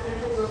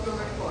passengers in group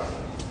number 4.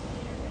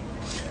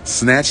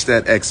 Snatch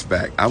that X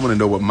back. I want to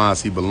know what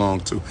mosque he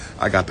belonged to.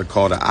 I got to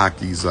call the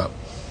Akis up.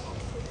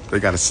 They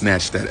got to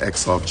snatch that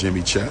X off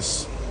Jimmy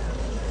chest.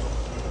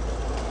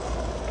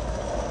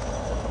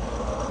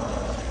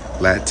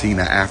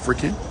 Latina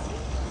African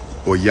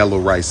or yellow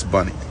rice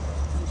bunny?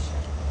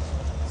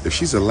 If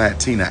she's a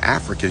Latina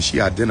African, she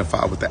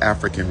identified with the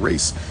African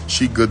race,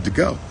 she good to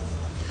go.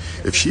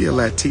 If she a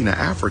Latina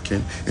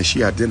African and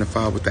she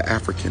identified with the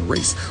African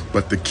race,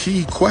 but the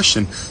key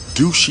question,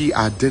 do she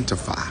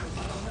identify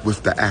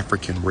with the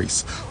African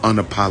race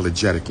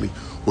unapologetically,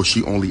 or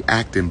she only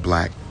acting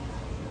black?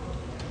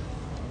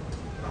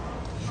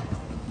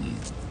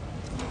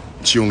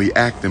 She only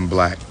acting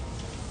black.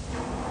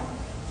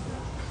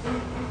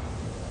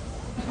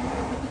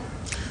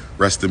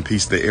 Rest in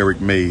peace to Eric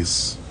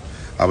Mays.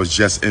 I was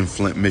just in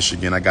Flint,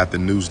 Michigan. I got the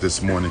news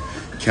this morning.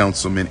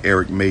 Councilman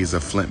Eric Mays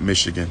of Flint,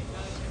 Michigan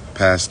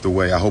passed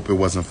away. I hope it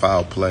wasn't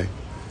foul play.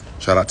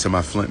 Shout out to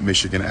my Flint,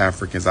 Michigan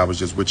Africans. I was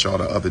just with y'all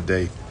the other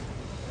day.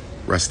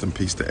 Rest in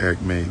peace to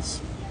Eric Mays.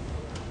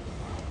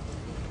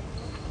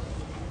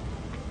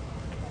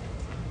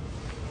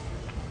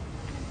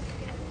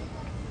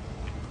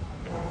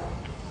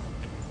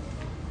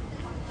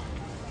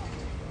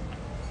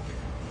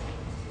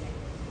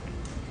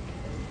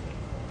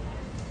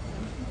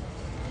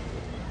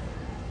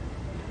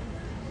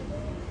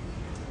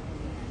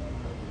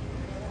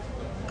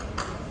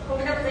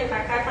 Convidamos a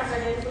embarcar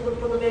passageiros do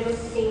grupo número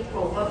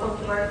 5. Welcome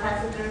to board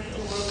passengers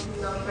in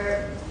group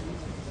number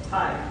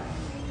 5.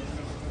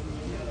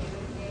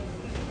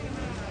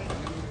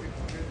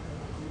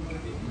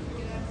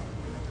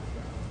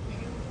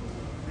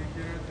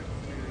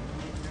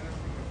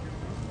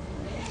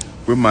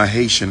 Where my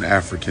Haitian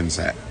Africans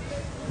at?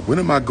 When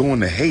am I going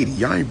to Haiti?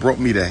 Y'all ain't brought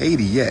me to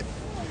Haiti yet.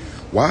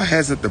 Why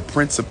hasn't the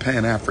Prince of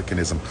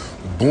Pan-Africanism,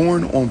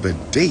 born on the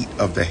date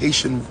of the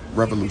Haitian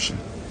Revolution?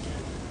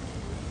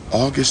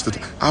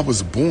 I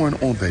was born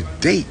on the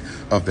date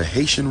of the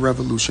Haitian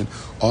Revolution,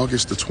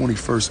 August the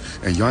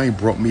 21st, and y'all ain't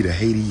brought me to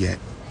Haiti yet.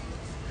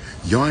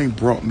 Y'all ain't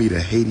brought me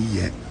to Haiti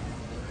yet.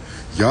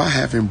 Y'all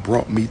haven't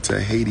brought me to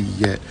Haiti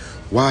yet.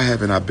 Why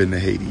haven't I been to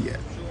Haiti yet?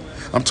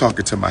 I'm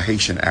talking to my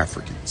Haitian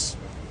Africans.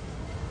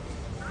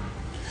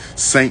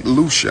 St.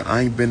 Lucia,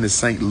 I ain't been to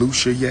St.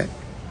 Lucia yet.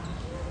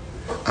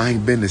 I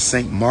ain't been to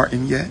St.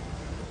 Martin yet.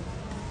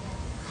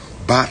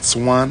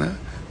 Botswana,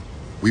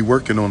 we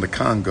working on the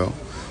Congo.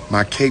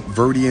 My Cape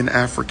Verdean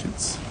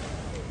Africans.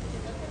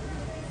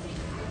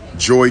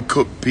 Joy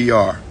Cook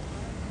PR.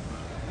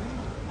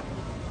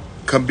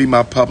 Come be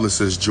my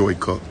publicist, Joy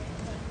Cook.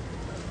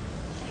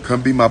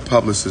 Come be my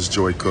publicist,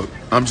 Joy Cook.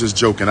 I'm just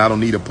joking. I don't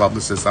need a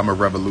publicist. I'm a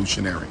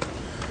revolutionary.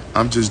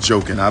 I'm just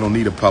joking. I don't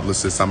need a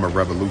publicist. I'm a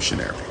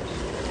revolutionary.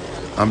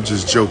 I'm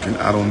just joking.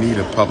 I don't need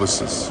a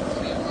publicist.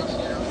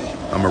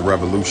 I'm a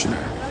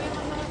revolutionary.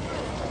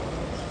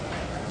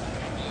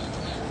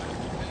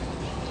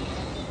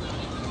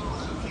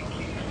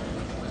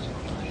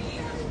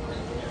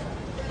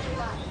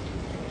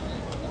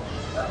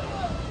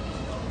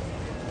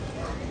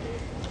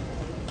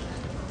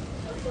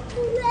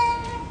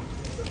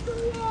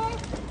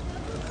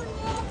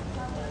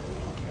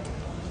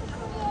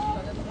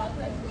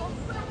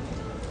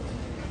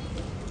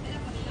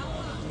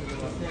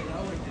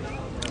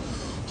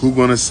 Who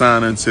gonna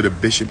sign into the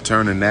Bishop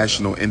Turner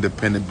National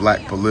Independent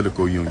Black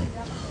Political Union?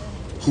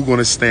 Who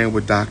gonna stand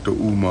with Dr.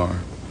 Umar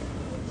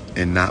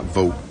and not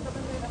vote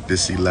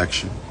this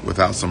election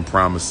without some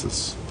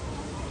promises?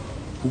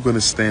 Who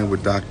gonna stand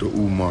with Dr.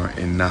 Umar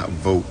and not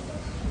vote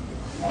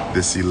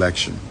this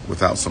election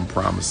without some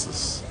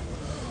promises?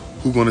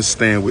 Who gonna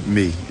stand with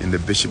me in the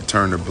Bishop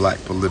Turner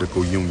Black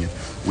Political Union?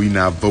 We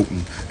not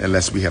voting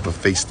unless we have a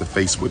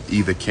face-to-face with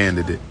either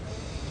candidate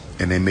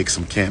and they make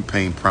some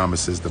campaign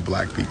promises to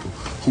black people.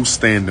 Who's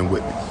standing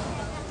with me?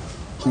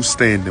 Who's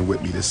standing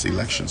with me this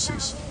election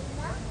season?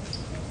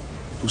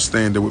 Who's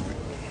standing with me?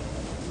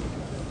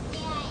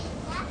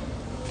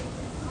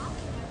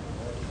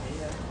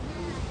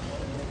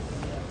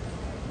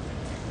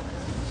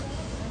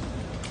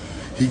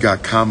 He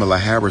got Kamala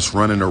Harris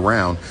running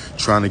around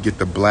trying to get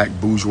the black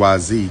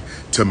bourgeoisie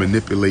to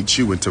manipulate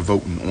you into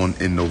voting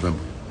in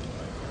November.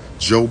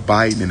 Joe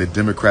Biden and the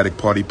Democratic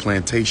Party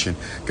plantation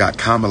got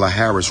Kamala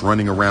Harris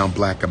running around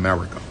black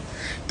America.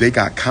 They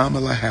got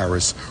Kamala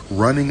Harris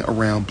running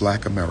around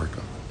black America.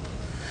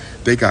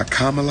 They got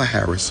Kamala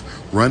Harris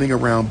running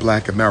around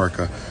black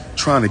America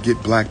trying to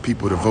get black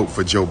people to vote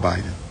for Joe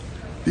Biden.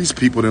 These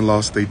people done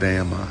lost their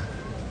damn mind.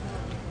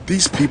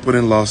 These people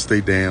done lost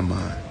their damn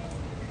mind.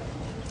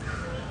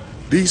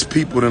 These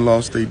people done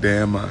lost their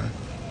damn mind.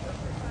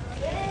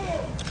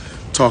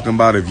 Talking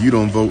about if you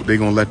don't vote, they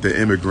gonna let the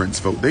immigrants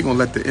vote. They gonna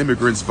let the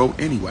immigrants vote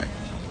anyway.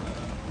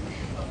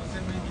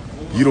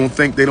 You don't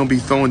think they don't be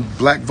throwing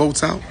black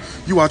votes out?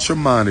 You out your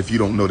mind if you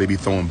don't know they be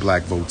throwing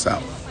black votes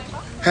out.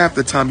 Half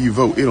the time you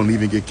vote, it don't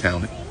even get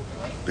counted.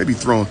 They be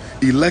throwing.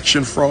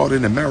 Election fraud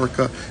in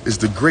America is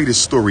the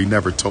greatest story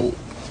never told.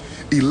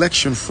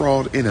 Election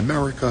fraud in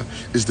America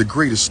is the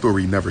greatest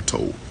story never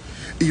told.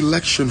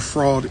 Election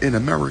fraud in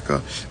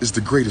America is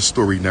the greatest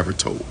story never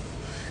told.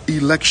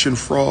 Election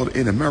fraud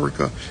in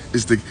America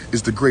is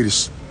the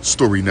greatest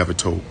story never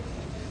told.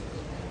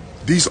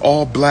 These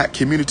all black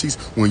communities,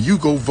 when you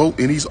go vote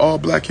in these all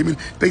black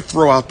communities, they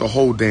throw out the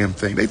whole damn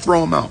thing. They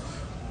throw them out.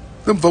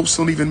 Them votes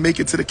don't even make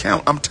it to the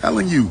count. I'm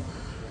telling you,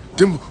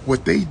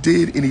 what they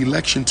did in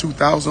election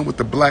 2000 with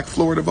the black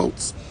Florida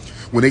votes,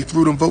 when they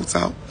threw them votes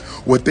out,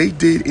 what they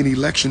did in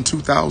election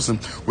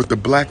 2000 with the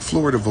black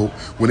Florida vote,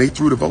 when they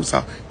threw the votes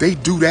out, they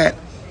do that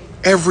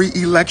every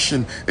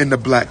election in the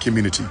black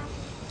community.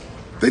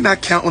 They're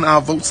not counting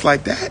our votes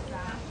like that.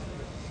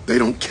 They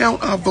don't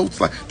count our votes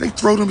like, they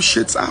throw them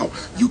shits out.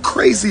 You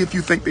crazy if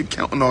you think they're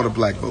counting all the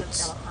black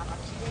votes.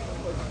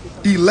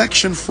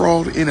 Election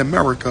fraud in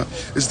America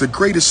is the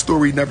greatest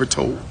story never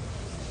told.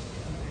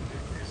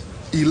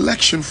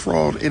 Election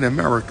fraud in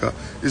America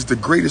is the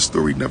greatest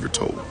story never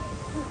told.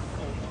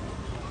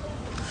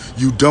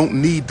 You don't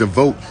need to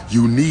vote.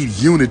 You need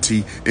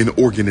unity in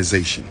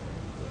organization.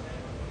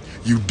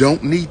 You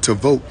don't need to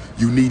vote.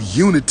 You need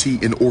unity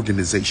in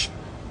organization.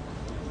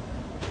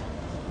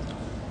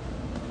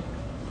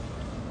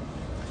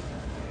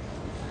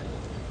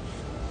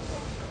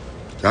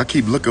 I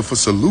keep looking for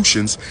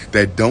solutions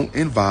that don't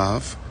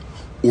involve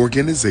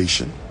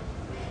organization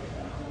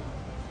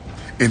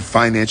and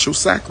financial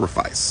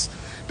sacrifice.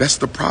 That's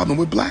the problem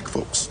with black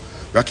folks.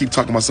 I keep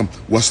talking about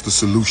what's the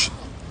solution?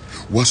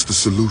 What's the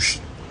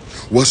solution?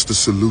 What's the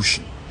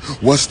solution?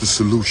 What's the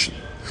solution?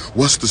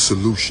 What's the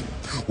solution?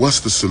 What's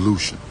the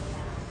solution?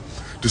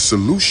 The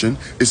solution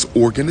is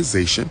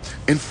organization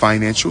and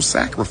financial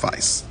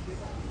sacrifice.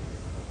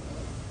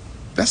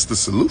 That's the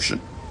solution.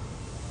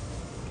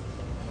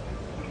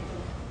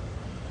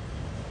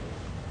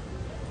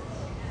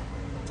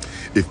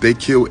 If they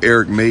kill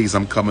Eric Mays,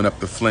 I'm coming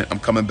up to Flint. I'm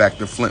coming back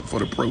to Flint for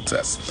the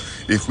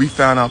protests. If we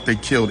found out they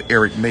killed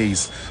Eric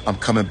Mays, I'm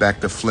coming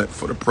back to Flint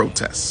for the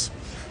protests.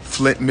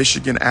 Flint,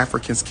 Michigan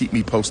Africans, keep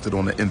me posted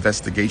on the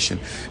investigation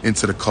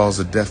into the cause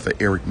of death for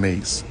Eric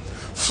Mays.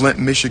 Flint,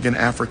 Michigan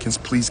Africans,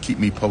 please keep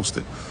me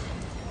posted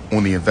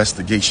on the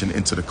investigation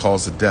into the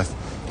cause of death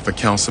for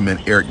Councilman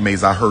Eric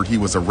Mays. I heard he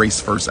was a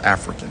race-first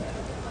African.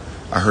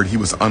 I heard he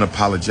was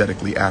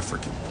unapologetically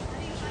African.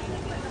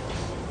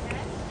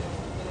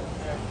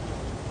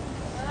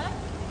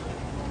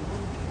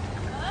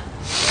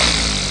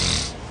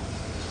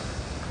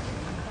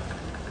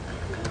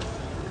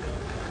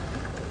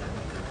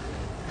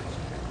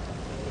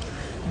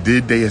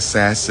 Did they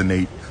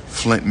assassinate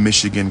Flint,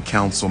 Michigan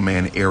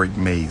Councilman Eric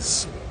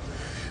Mays?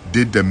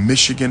 Did the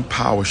Michigan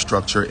power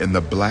structure and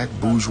the black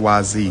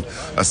bourgeoisie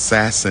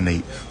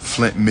assassinate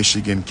Flint,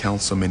 Michigan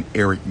Councilman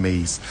Eric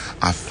Mays?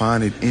 I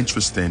find it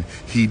interesting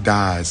he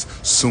dies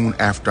soon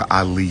after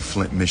I leave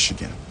Flint,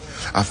 Michigan.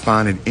 I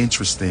find it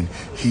interesting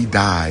he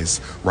dies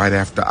right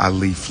after I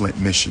leave Flint,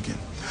 Michigan.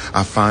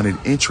 I find it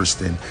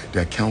interesting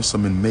that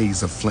Councilman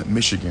Mays of Flint,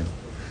 Michigan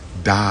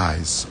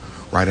dies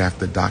right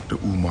after Dr.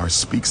 Umar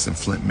speaks in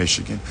Flint,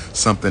 Michigan.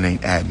 Something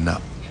ain't adding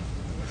up.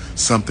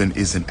 Something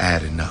isn't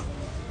adding up.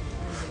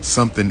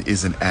 Something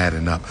isn't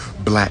adding up.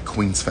 Black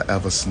queens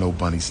forever, snow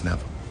bunnies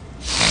never.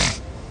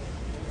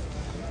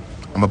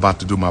 I'm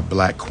about to do my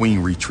black queen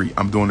retreat.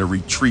 I'm doing a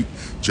retreat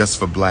just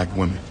for black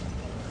women.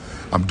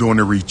 I'm doing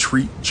a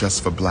retreat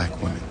just for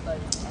black women.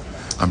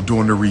 I'm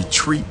doing a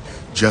retreat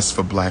just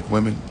for black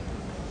women.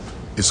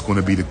 It's going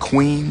to be the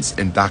Queens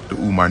and Dr.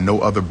 Umar.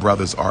 No other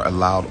brothers are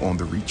allowed on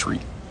the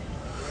retreat.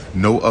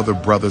 No other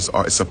brothers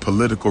are. It's a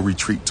political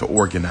retreat to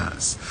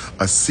organize.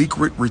 A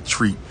secret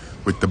retreat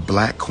with the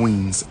Black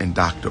Queens and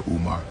Dr.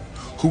 Umar.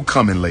 Who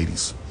coming,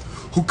 ladies?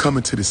 Who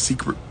coming to the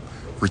secret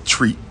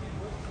retreat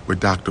with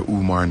Dr.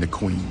 Umar and the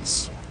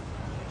Queens?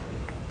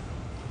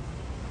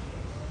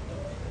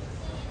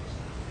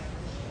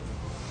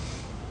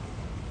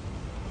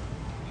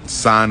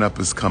 Sign up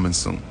is coming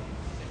soon.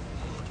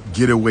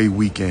 Getaway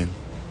weekend.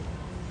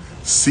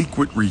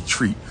 Secret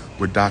retreat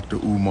with Dr.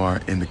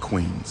 Umar and the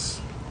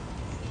Queens.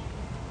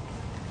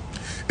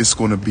 It's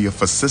going to be a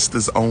for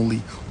sisters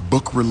only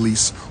book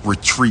release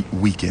retreat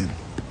weekend.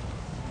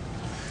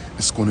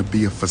 It's going to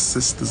be a for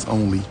sisters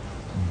only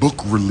book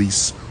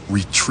release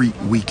retreat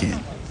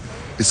weekend.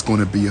 It's going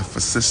to be a for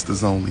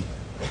sisters only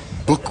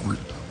book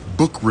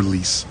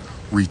release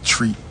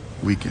retreat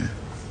weekend.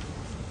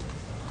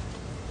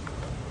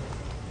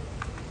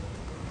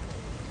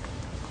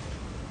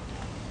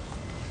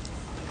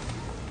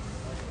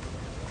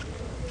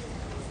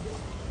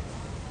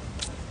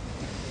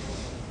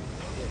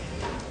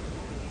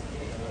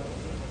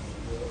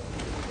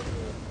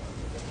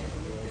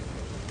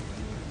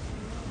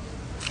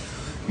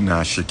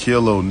 Nah,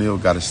 Shaquille O'Neal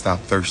got to stop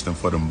thirsting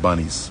for them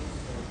bunnies.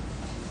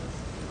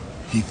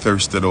 He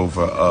thirsted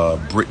over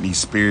Britney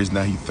Spears.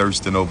 Now he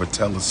thirsting over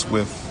Taylor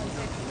Swift.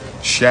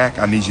 Shaq,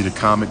 I need you to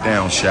calm it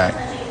down, Shaq.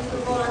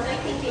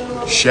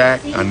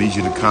 Shaq, I need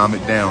you to calm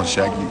it down,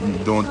 Shaq.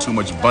 You're doing too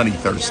much bunny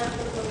thirsting.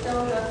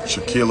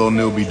 Shaquille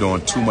O'Neal be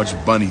doing too much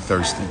bunny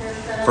thirsting.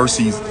 First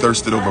he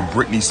thirsted over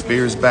Britney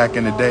Spears back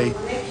in the day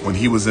when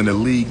he was in the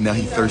league. Now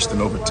he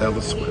thirsting over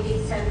Taylor Swift.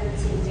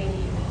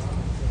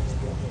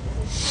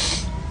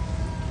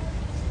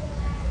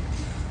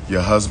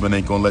 Your husband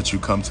ain't gonna let you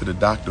come to the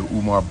Dr.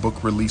 Umar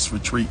book release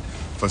retreat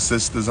for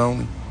sisters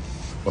only?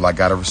 Well, I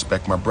gotta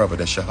respect my brother.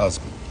 That's your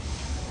husband.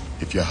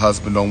 If your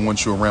husband don't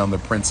want you around the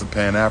Prince of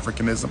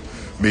Pan-Africanism,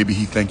 maybe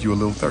he think you a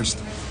little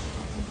thirsty.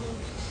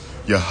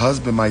 Your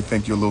husband might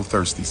think you're a little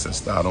thirsty,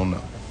 sister. I don't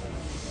know.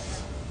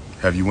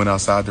 Have you went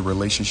outside the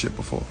relationship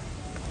before?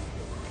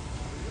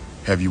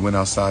 Have you went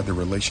outside the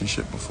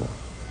relationship before?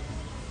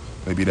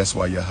 Maybe that's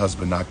why your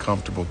husband not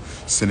comfortable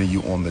sending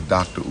you on the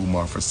Dr.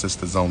 Umar for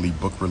sisters only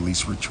book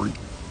release retreat.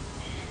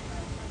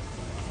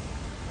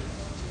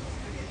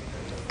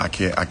 I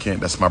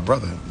can't, that's my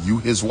brother. You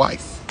his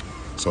wife.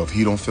 So if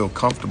he don't feel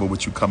comfortable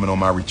with you coming on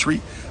my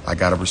retreat, I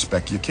gotta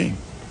respect your king.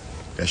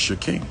 That's your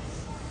king.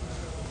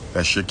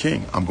 That's your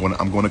king. I'm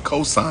gonna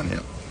co-sign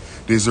him.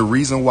 There's a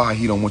reason why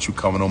he don't want you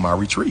coming on my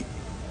retreat.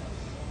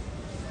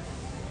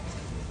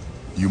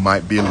 You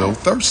might be a little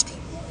thirsty.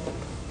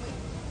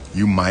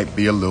 You might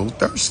be a little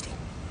thirsty.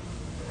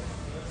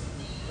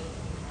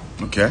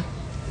 Okay?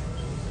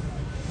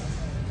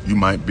 You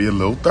might be a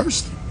little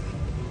thirsty.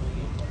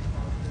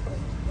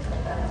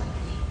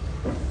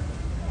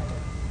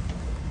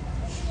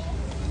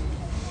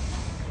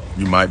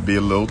 You might be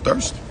a little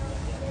thirsty.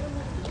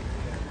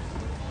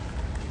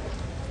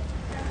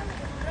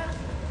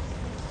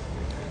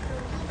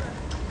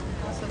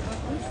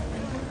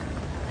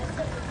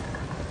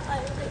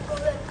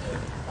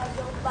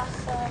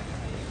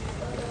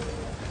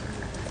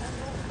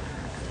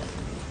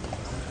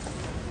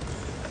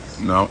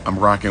 No, I'm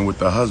rocking with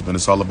the husband.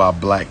 It's all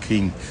about Black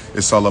King.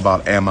 It's all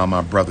about am I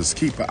my brother's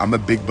keeper? I'm a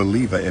big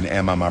believer in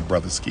am I my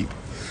brother's keeper.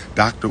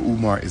 Dr.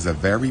 Umar is a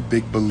very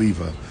big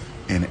believer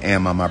in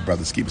am I my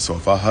brother's keeper. So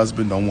if her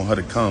husband don't want her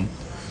to come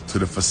to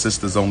the For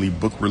Sisters Only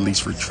book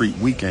release retreat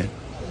weekend,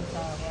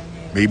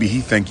 maybe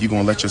he think you're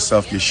going to let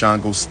yourself your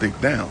Shango stick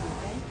down.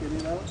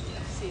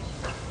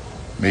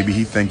 Maybe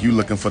he think you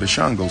looking for the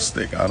Shango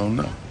stick. I don't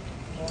know.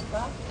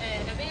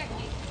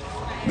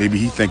 Maybe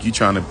he think you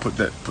trying to put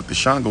the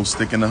Shango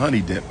stick in the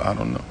honey dip. I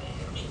don't know.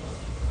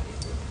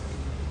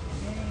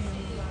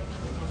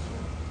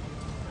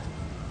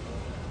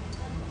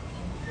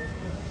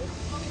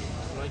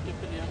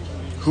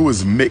 Who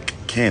is Mick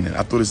Cannon?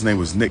 I thought his name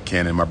was Nick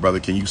Cannon. My brother,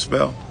 can you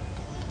spell?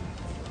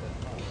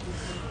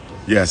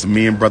 Yes,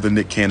 me and brother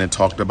Nick Cannon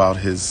talked about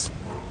his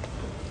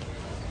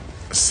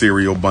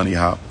serial bunny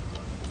hop.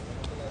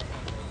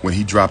 When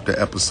he dropped the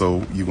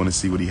episode, you're going to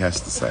see what he has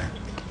to say.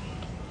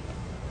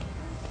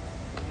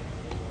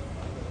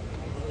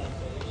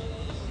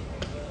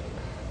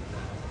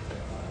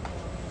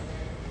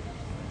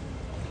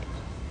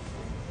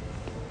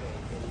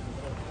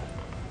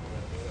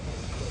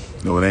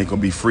 No, it ain't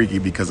gonna be freaky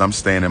because I'm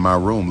staying in my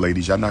room,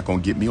 ladies. Y'all not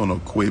gonna get me on no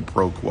quid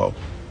pro quo.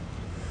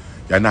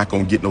 Y'all not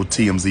gonna get no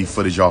TMZ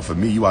footage off of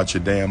me. You out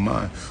your damn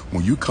mind.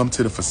 When you come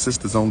to the For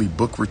Sisters Only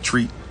book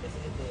retreat,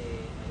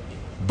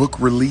 book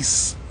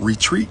release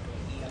retreat,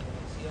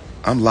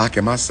 I'm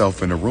locking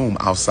myself in a room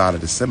outside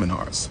of the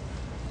seminars.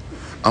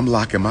 I'm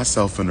locking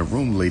myself in a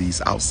room, ladies,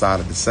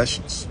 outside of the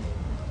sessions.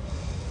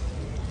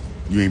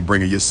 You ain't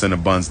bringing your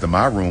Cinnabons to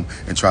my room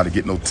and try to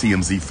get no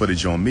TMZ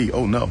footage on me.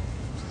 Oh, no.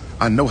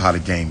 I know how the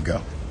game go.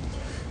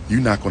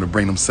 You're not going to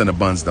bring them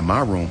Cinnabons to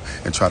my room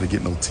and try to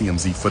get no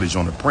TMZ footage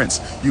on the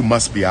Prince. You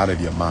must be out of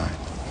your mind.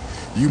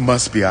 You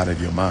must be out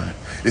of your mind.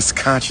 It's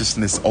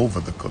consciousness over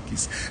the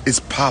cookies.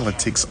 It's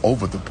politics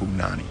over the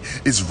punani.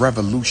 It's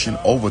revolution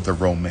over the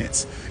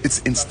romance.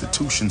 It's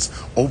institutions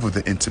over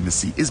the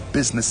intimacy. It's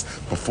business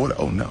before the,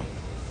 oh no.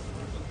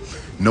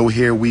 No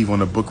hair weave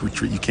on a book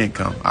retreat. You can't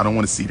come. I don't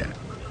want to see that.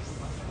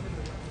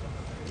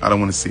 I don't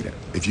want to see that.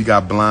 If you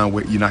got blind,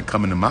 you're not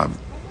coming to my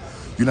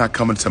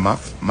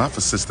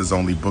for sisters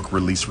only book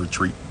release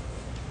retreat.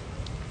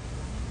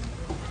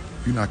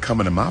 You're not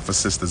coming to my for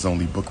sisters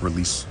only book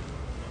release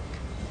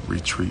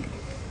retreat.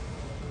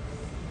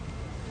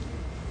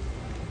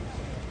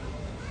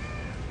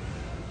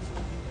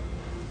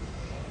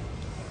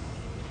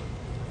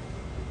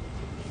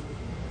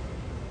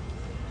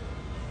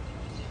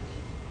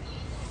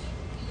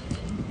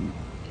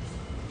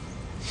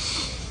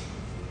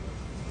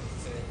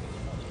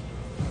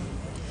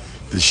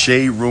 The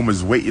Shade Room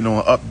is waiting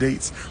on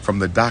updates from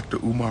the Dr.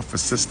 Umar for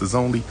Sisters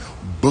Only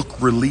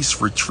book release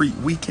retreat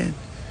weekend.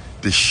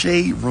 The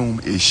Shade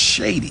Room is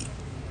shady.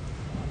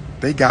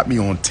 They got me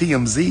on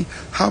TMZ.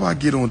 How do I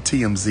get on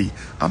TMZ?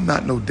 I'm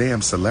not no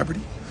damn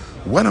celebrity.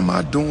 What am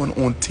I doing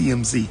on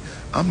TMZ?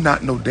 I'm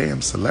not no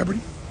damn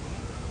celebrity.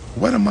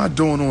 What am I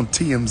doing on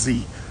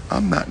TMZ?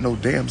 I'm not no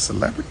damn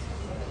celebrity.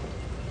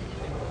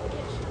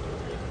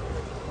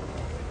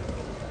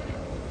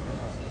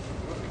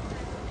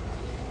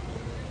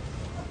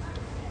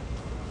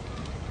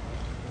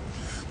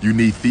 You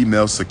need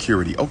female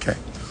security. Okay.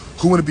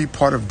 Who want to be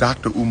part of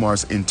Dr.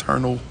 Umar's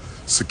internal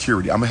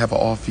security? I'm going to have an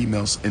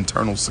all-female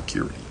internal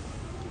security.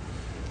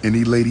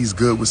 Any ladies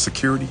good with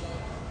security?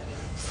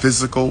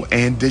 Physical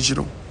and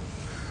digital?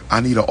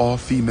 I need an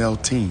all-female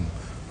team.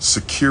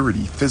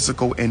 Security,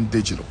 physical and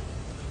digital.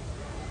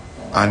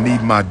 I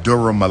need my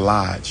Dura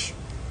Milaje.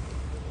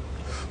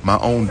 My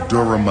own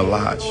Dura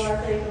Milaje.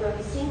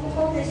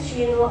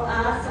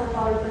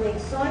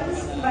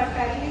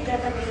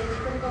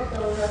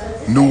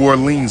 New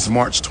Orleans,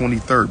 March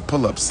 23rd,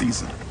 pull-up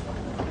season.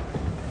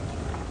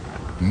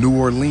 New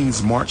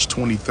Orleans, March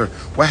 23rd.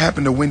 What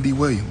happened to Wendy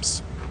Williams?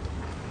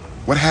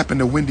 What happened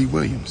to Wendy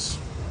Williams?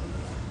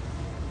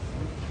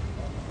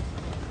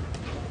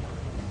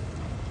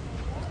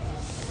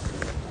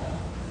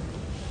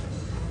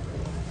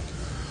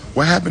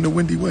 What happened to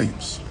Wendy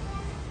Williams?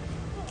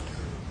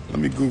 Let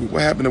me Google.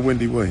 What happened to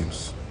Wendy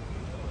Williams?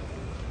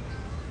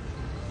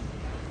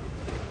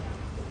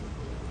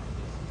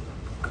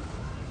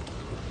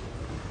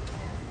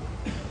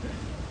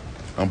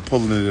 I'm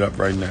pulling it up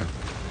right now.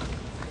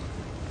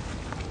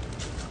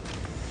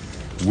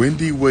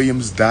 Wendy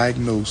Williams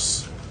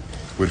diagnosed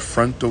with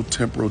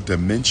frontotemporal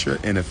dementia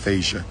and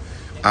aphasia.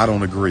 I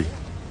don't agree.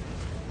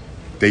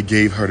 They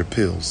gave her the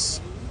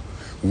pills.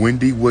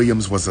 Wendy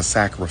Williams was a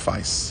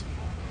sacrifice.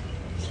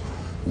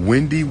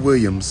 Wendy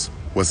Williams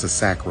was a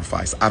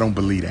sacrifice. I don't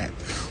believe that.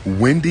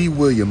 Wendy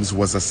Williams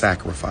was a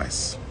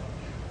sacrifice.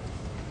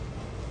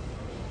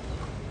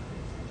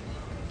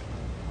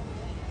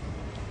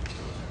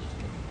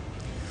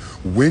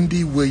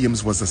 Wendy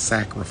Williams was a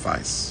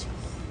sacrifice.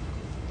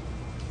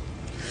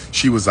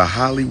 She was a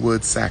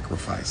Hollywood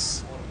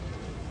sacrifice.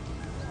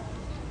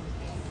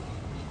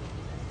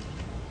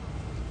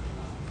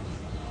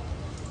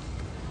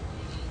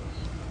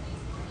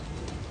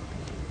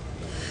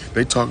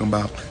 They talking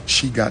about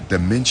she got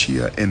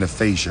dementia and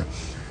aphasia.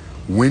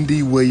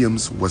 Wendy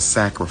Williams was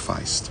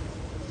sacrificed.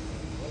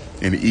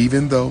 And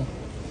even though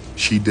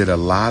she did a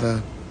lot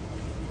of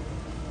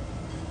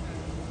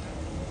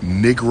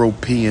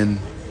Negropean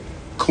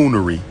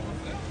coonery,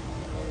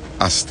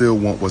 I still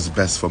want what's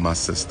best for my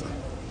sister.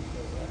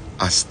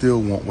 I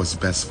still want what's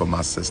best for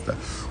my sister.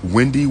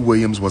 Wendy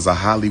Williams was a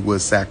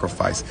Hollywood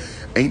sacrifice.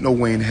 Ain't no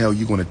way in hell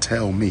you're going to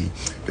tell me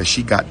that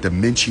she got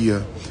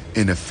dementia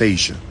and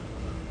aphasia.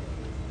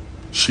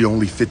 She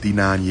only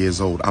 59 years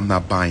old. I'm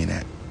not buying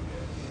that.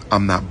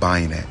 I'm not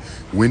buying that.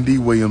 Wendy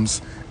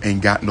Williams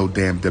ain't got no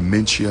damn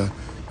dementia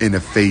and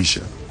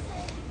aphasia.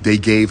 They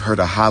gave her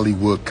the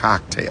Hollywood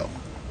cocktail.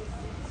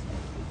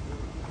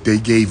 They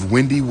gave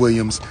Wendy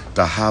Williams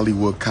the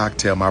Hollywood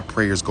cocktail. My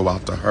prayers go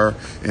out to her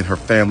and her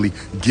family.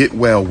 Get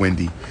well,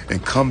 Wendy,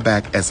 and come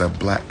back as a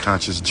black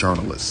conscious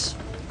journalist.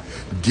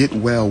 Get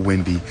well,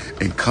 Wendy,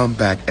 and come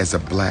back as a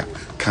black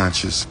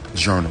conscious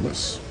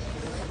journalist.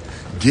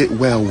 Get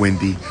well,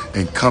 Wendy,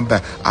 and come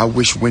back. I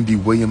wish Wendy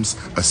Williams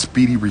a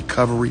speedy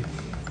recovery.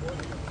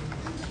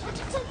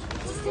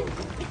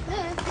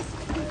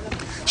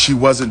 She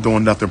wasn't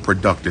doing nothing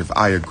productive.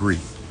 I agree.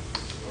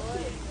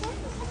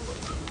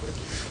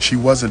 She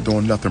wasn't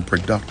doing nothing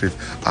productive.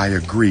 I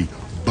agree.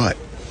 But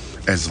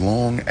as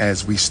long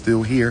as we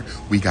still here,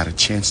 we got a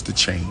chance to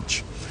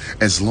change.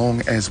 As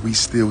long as we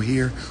still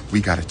here, we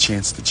got a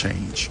chance to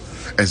change.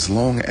 As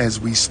long as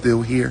we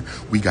still here,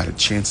 we got a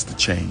chance to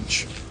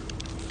change.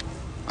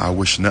 I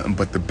wish nothing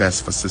but the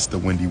best for Sister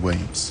Wendy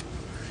Williams.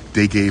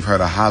 They gave her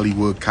the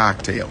Hollywood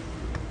cocktail.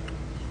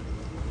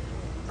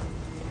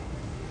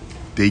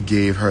 They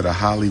gave her the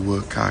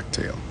Hollywood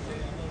cocktail.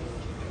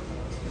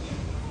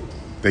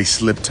 They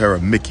slipped her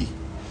a Mickey.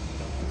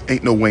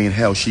 Ain't no way in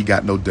hell she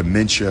got no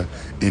dementia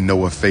and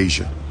no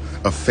aphasia.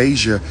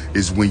 Aphasia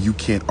is when you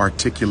can't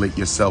articulate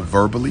yourself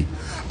verbally.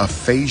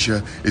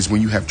 Aphasia is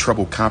when you have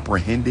trouble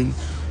comprehending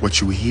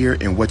what you hear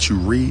and what you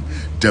read.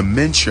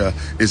 Dementia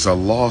is a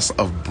loss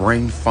of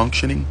brain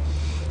functioning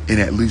in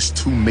at least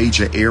two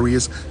major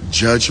areas: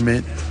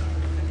 judgment,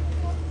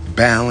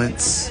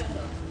 balance,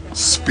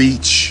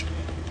 speech,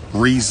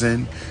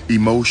 reason,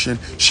 emotion.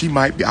 She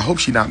might be, I hope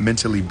she's not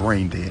mentally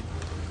brain dead.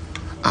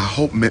 I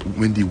hope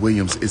Wendy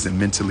Williams isn't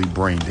mentally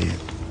brain dead.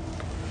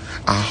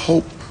 I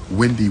hope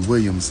Wendy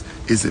Williams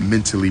isn't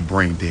mentally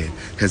brain dead.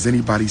 Has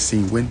anybody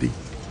seen Wendy?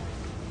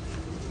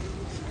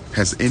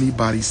 Has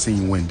anybody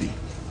seen Wendy?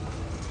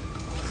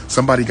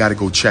 Somebody got to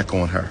go check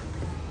on her.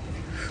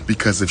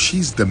 Because if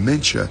she's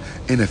dementia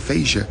and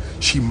aphasia,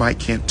 she might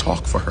can't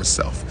talk for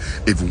herself.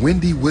 If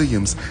Wendy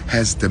Williams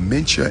has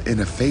dementia and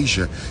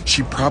aphasia,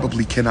 she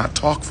probably cannot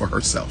talk for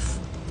herself.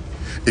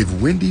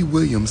 If Wendy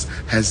Williams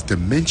has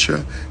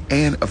dementia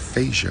and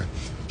aphasia,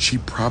 she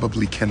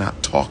probably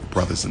cannot talk,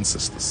 brothers and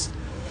sisters.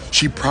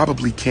 She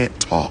probably can't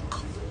talk.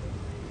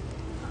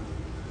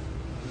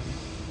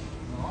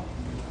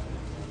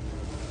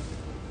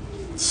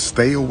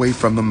 Stay away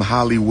from them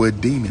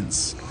Hollywood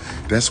demons.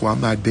 That's why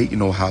I'm not dating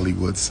no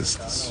Hollywood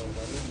sisters.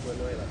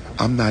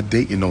 I'm not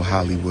dating no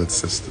Hollywood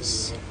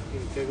sisters.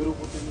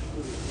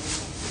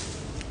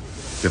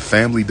 The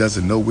family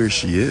doesn't know where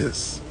she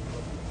is.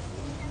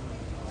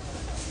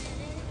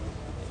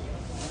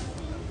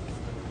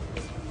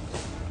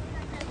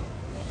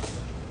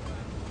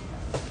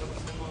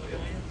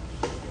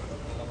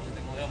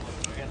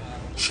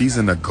 She's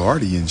in a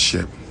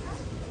guardianship.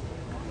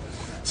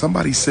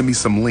 Somebody send me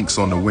some links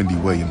on the Wendy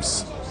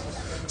Williams.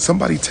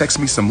 Somebody text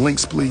me some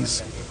links,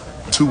 please.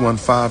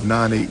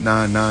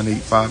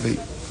 215-989-9858.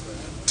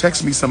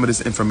 Text me some of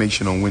this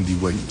information on Wendy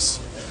Williams.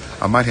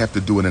 I might have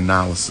to do an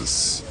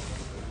analysis.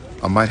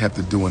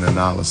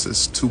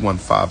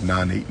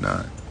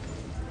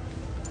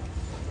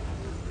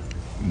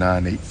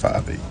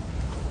 215-989-9858.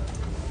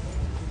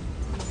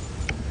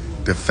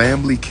 The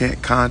family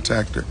can't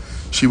contact her.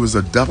 She was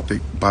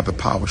abducted by the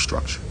power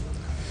structure.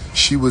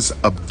 She was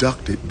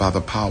abducted by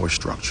the power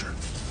structure.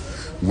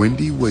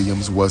 Wendy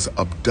Williams was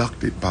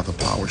abducted by the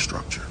power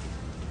structure.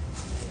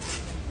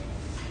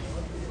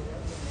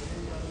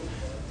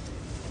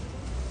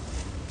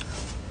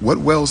 What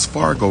Wells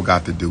Fargo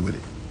got to do with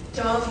it?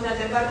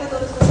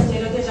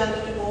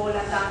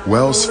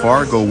 Wells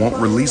Fargo won't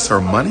release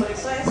her money?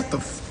 What the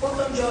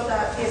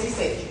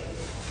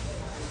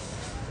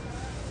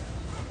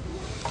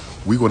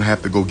We're going to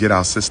have to go get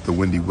our sister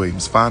Wendy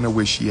Williams. Find her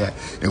where she at,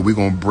 and we're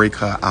going to break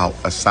her out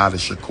Asada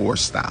Shakur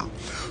style.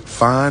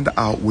 Find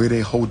out where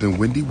they're holding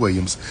Wendy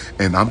Williams,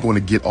 and I'm going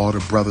to get all the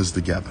brothers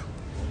together.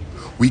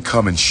 We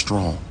coming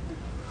strong.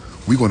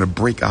 We're going to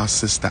break our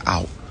sister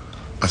out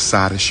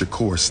Asada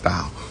Shakur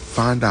style.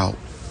 Find out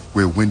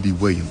where Wendy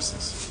Williams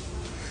is.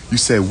 You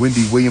said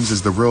Wendy Williams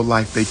is the real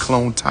life they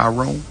cloned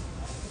Tyrone?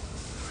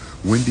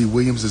 Wendy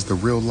Williams is the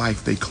real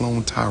life they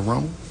cloned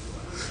Tyrone?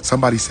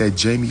 Somebody said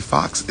Jamie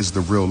Foxx is the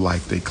real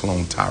life they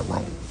cloned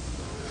Tyrone.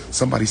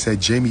 Somebody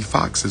said Jamie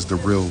Foxx is the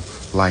real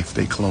life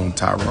they cloned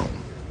Tyrone.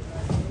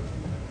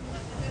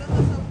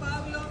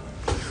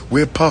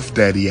 Where Puff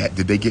Daddy at?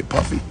 Did they get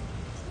Puffy?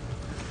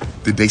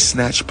 Did they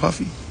snatch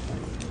Puffy?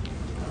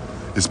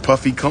 Is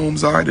Puffy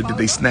Combs alright, or did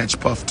they snatch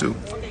Puff too?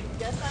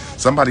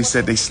 Somebody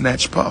said they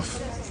snatched Puff.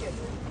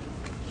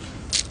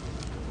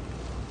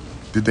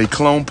 Did they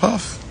clone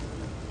Puff?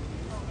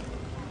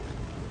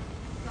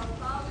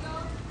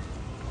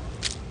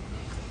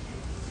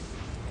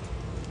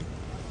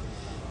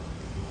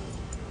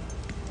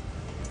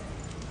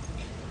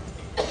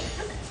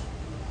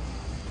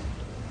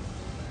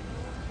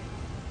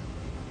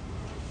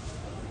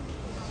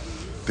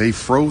 They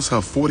froze her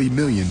 $40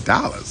 million.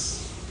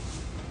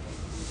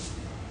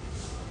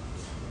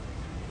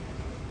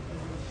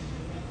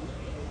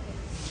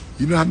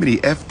 You know how many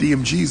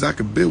FDMGs I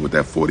could build with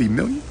that $40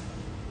 million?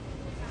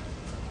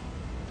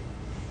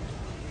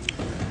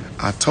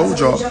 I told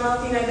y'all.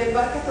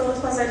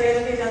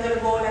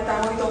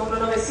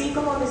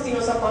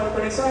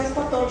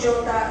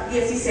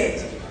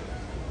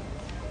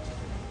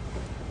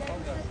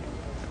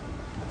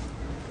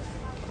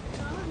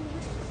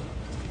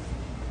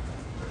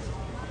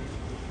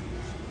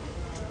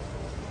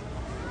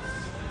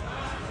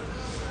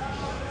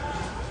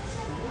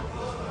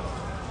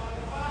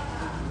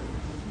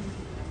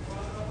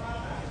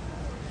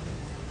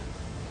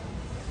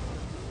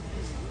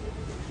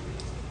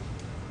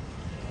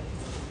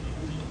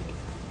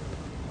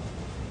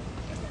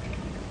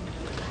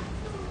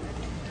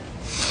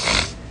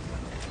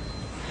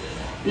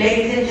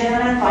 Ladies and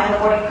gentlemen, final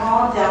boarding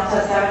call,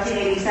 Delta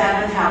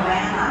 1787,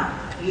 Havana.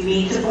 You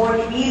need to board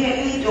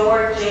immediately,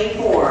 door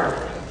J4.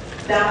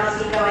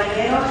 Damas y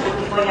caballeros,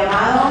 último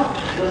llamado.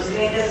 Los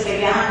clientes que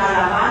viajan a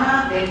La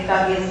Habana,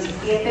 Delta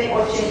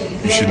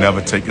 1787. You should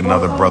never take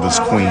another brother's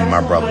queen,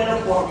 my brother.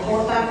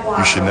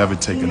 You should never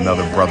take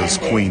another brother's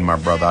queen, my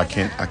brother. I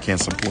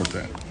can't support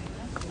that.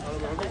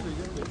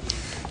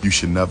 You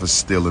should never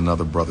steal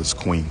another brother's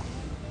queen.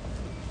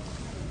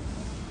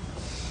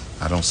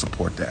 I don't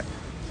support that.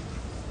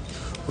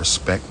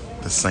 Respect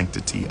the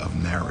sanctity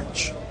of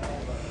marriage.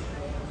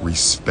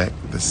 Respect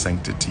the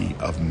sanctity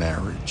of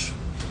marriage.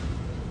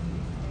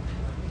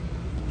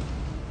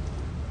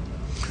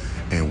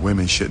 And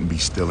women shouldn't be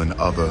stealing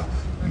other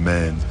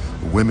men.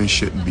 Women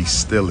shouldn't be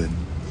stealing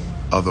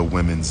other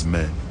women's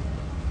men.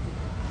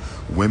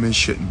 Women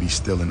shouldn't be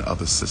stealing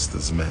other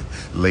sisters' men.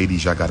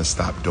 Ladies, y'all got to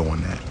stop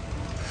doing that.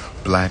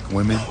 Black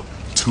women,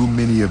 too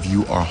many of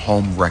you are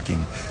home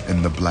wrecking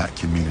in the black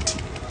community.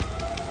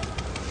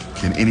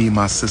 Can any of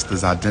my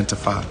sisters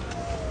identify?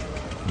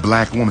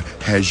 Black woman,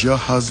 has your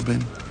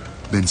husband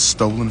been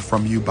stolen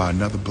from you by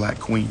another black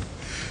queen?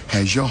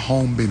 Has your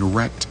home been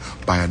wrecked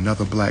by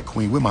another black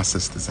queen? Where my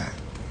sisters at?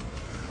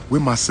 Where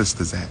my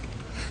sisters at?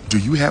 Do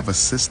you have a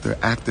sister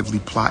actively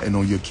plotting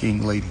on your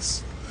king,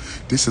 ladies?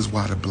 This is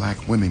why the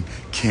black women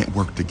can't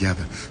work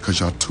together, because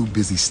y'all too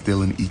busy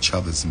stealing each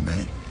other's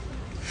men.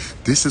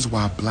 This is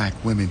why black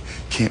women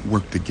can't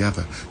work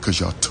together, because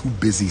y'all too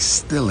busy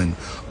stealing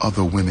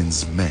other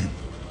women's men.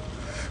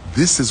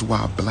 This is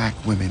why black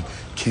women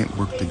can't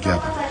work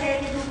together,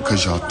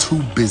 because y'all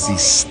too busy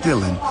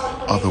stealing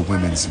other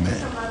women's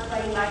men.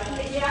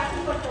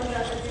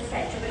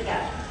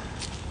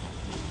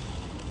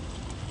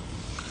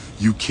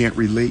 You can't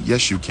relate?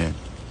 Yes, you can.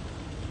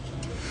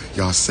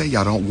 Y'all say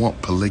y'all don't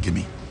want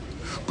polygamy,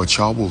 but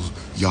y'all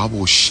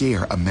will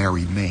share a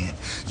married man.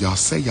 Y'all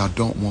say y'all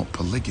don't want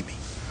polygamy,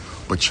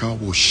 but y'all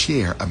will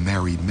share a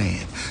married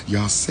man.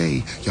 Y'all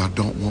say y'all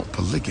don't want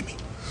polygamy.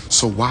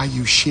 So why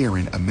you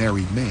sharing a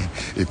married man?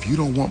 If you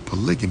don't want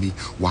polygamy,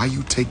 why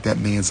you take that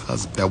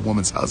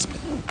woman's husband?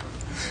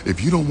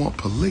 If you don't want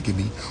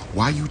polygamy,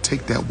 why you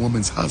take that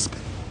woman's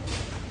husband?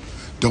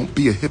 Don't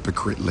be a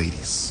hypocrite,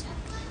 ladies.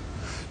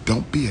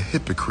 Don't be a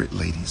hypocrite,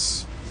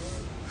 ladies.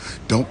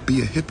 Don't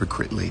be a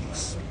hypocrite,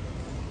 ladies.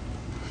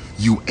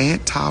 You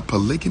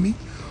anti-polygamy,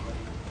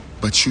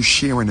 but you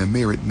sharing a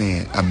married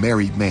man.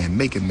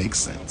 Make it make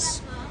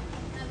sense.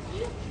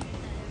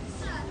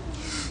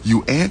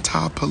 You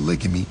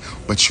anti-polygamy,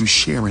 but you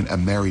sharing a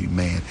married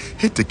man.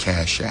 Hit the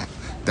Cash App,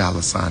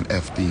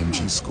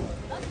 $FDMG School.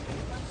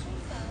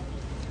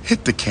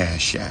 Hit the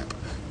Cash App,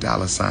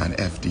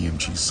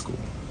 $FDMG School.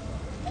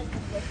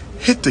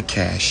 Hit the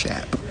Cash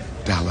App,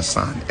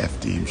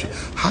 $FDMG.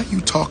 How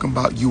you talking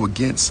about you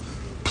against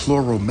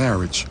plural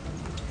marriage,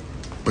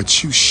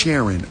 but you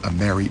sharing a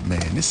married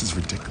man? This is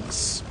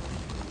ridiculous.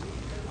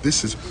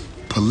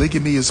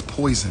 Polygamy is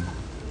poison,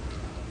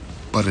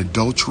 but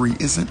adultery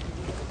isn't.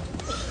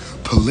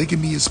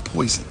 Polygamy is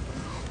poison,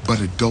 but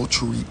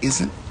adultery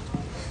isn't.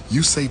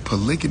 You say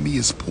polygamy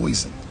is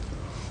poison,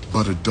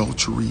 but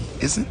adultery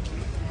isn't.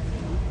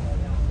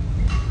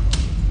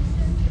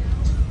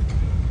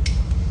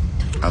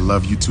 I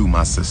love you too,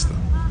 my sister.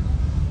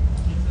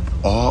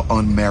 All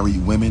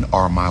unmarried women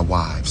are my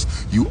wives.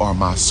 You are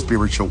my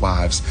spiritual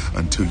wives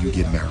until you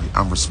get married.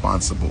 I'm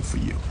responsible for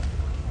you.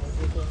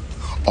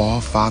 All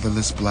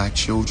fatherless black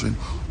children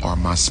are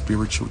my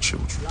spiritual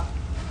children.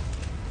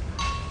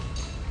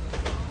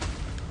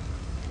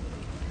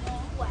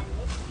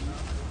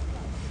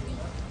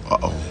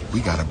 Uh-oh,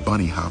 we got a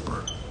bunny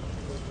hopper.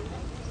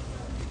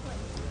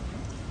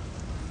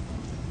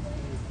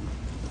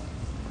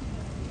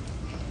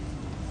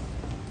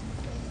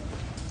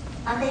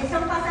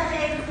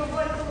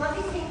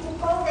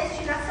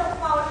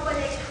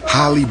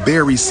 Holly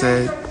Berry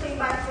said,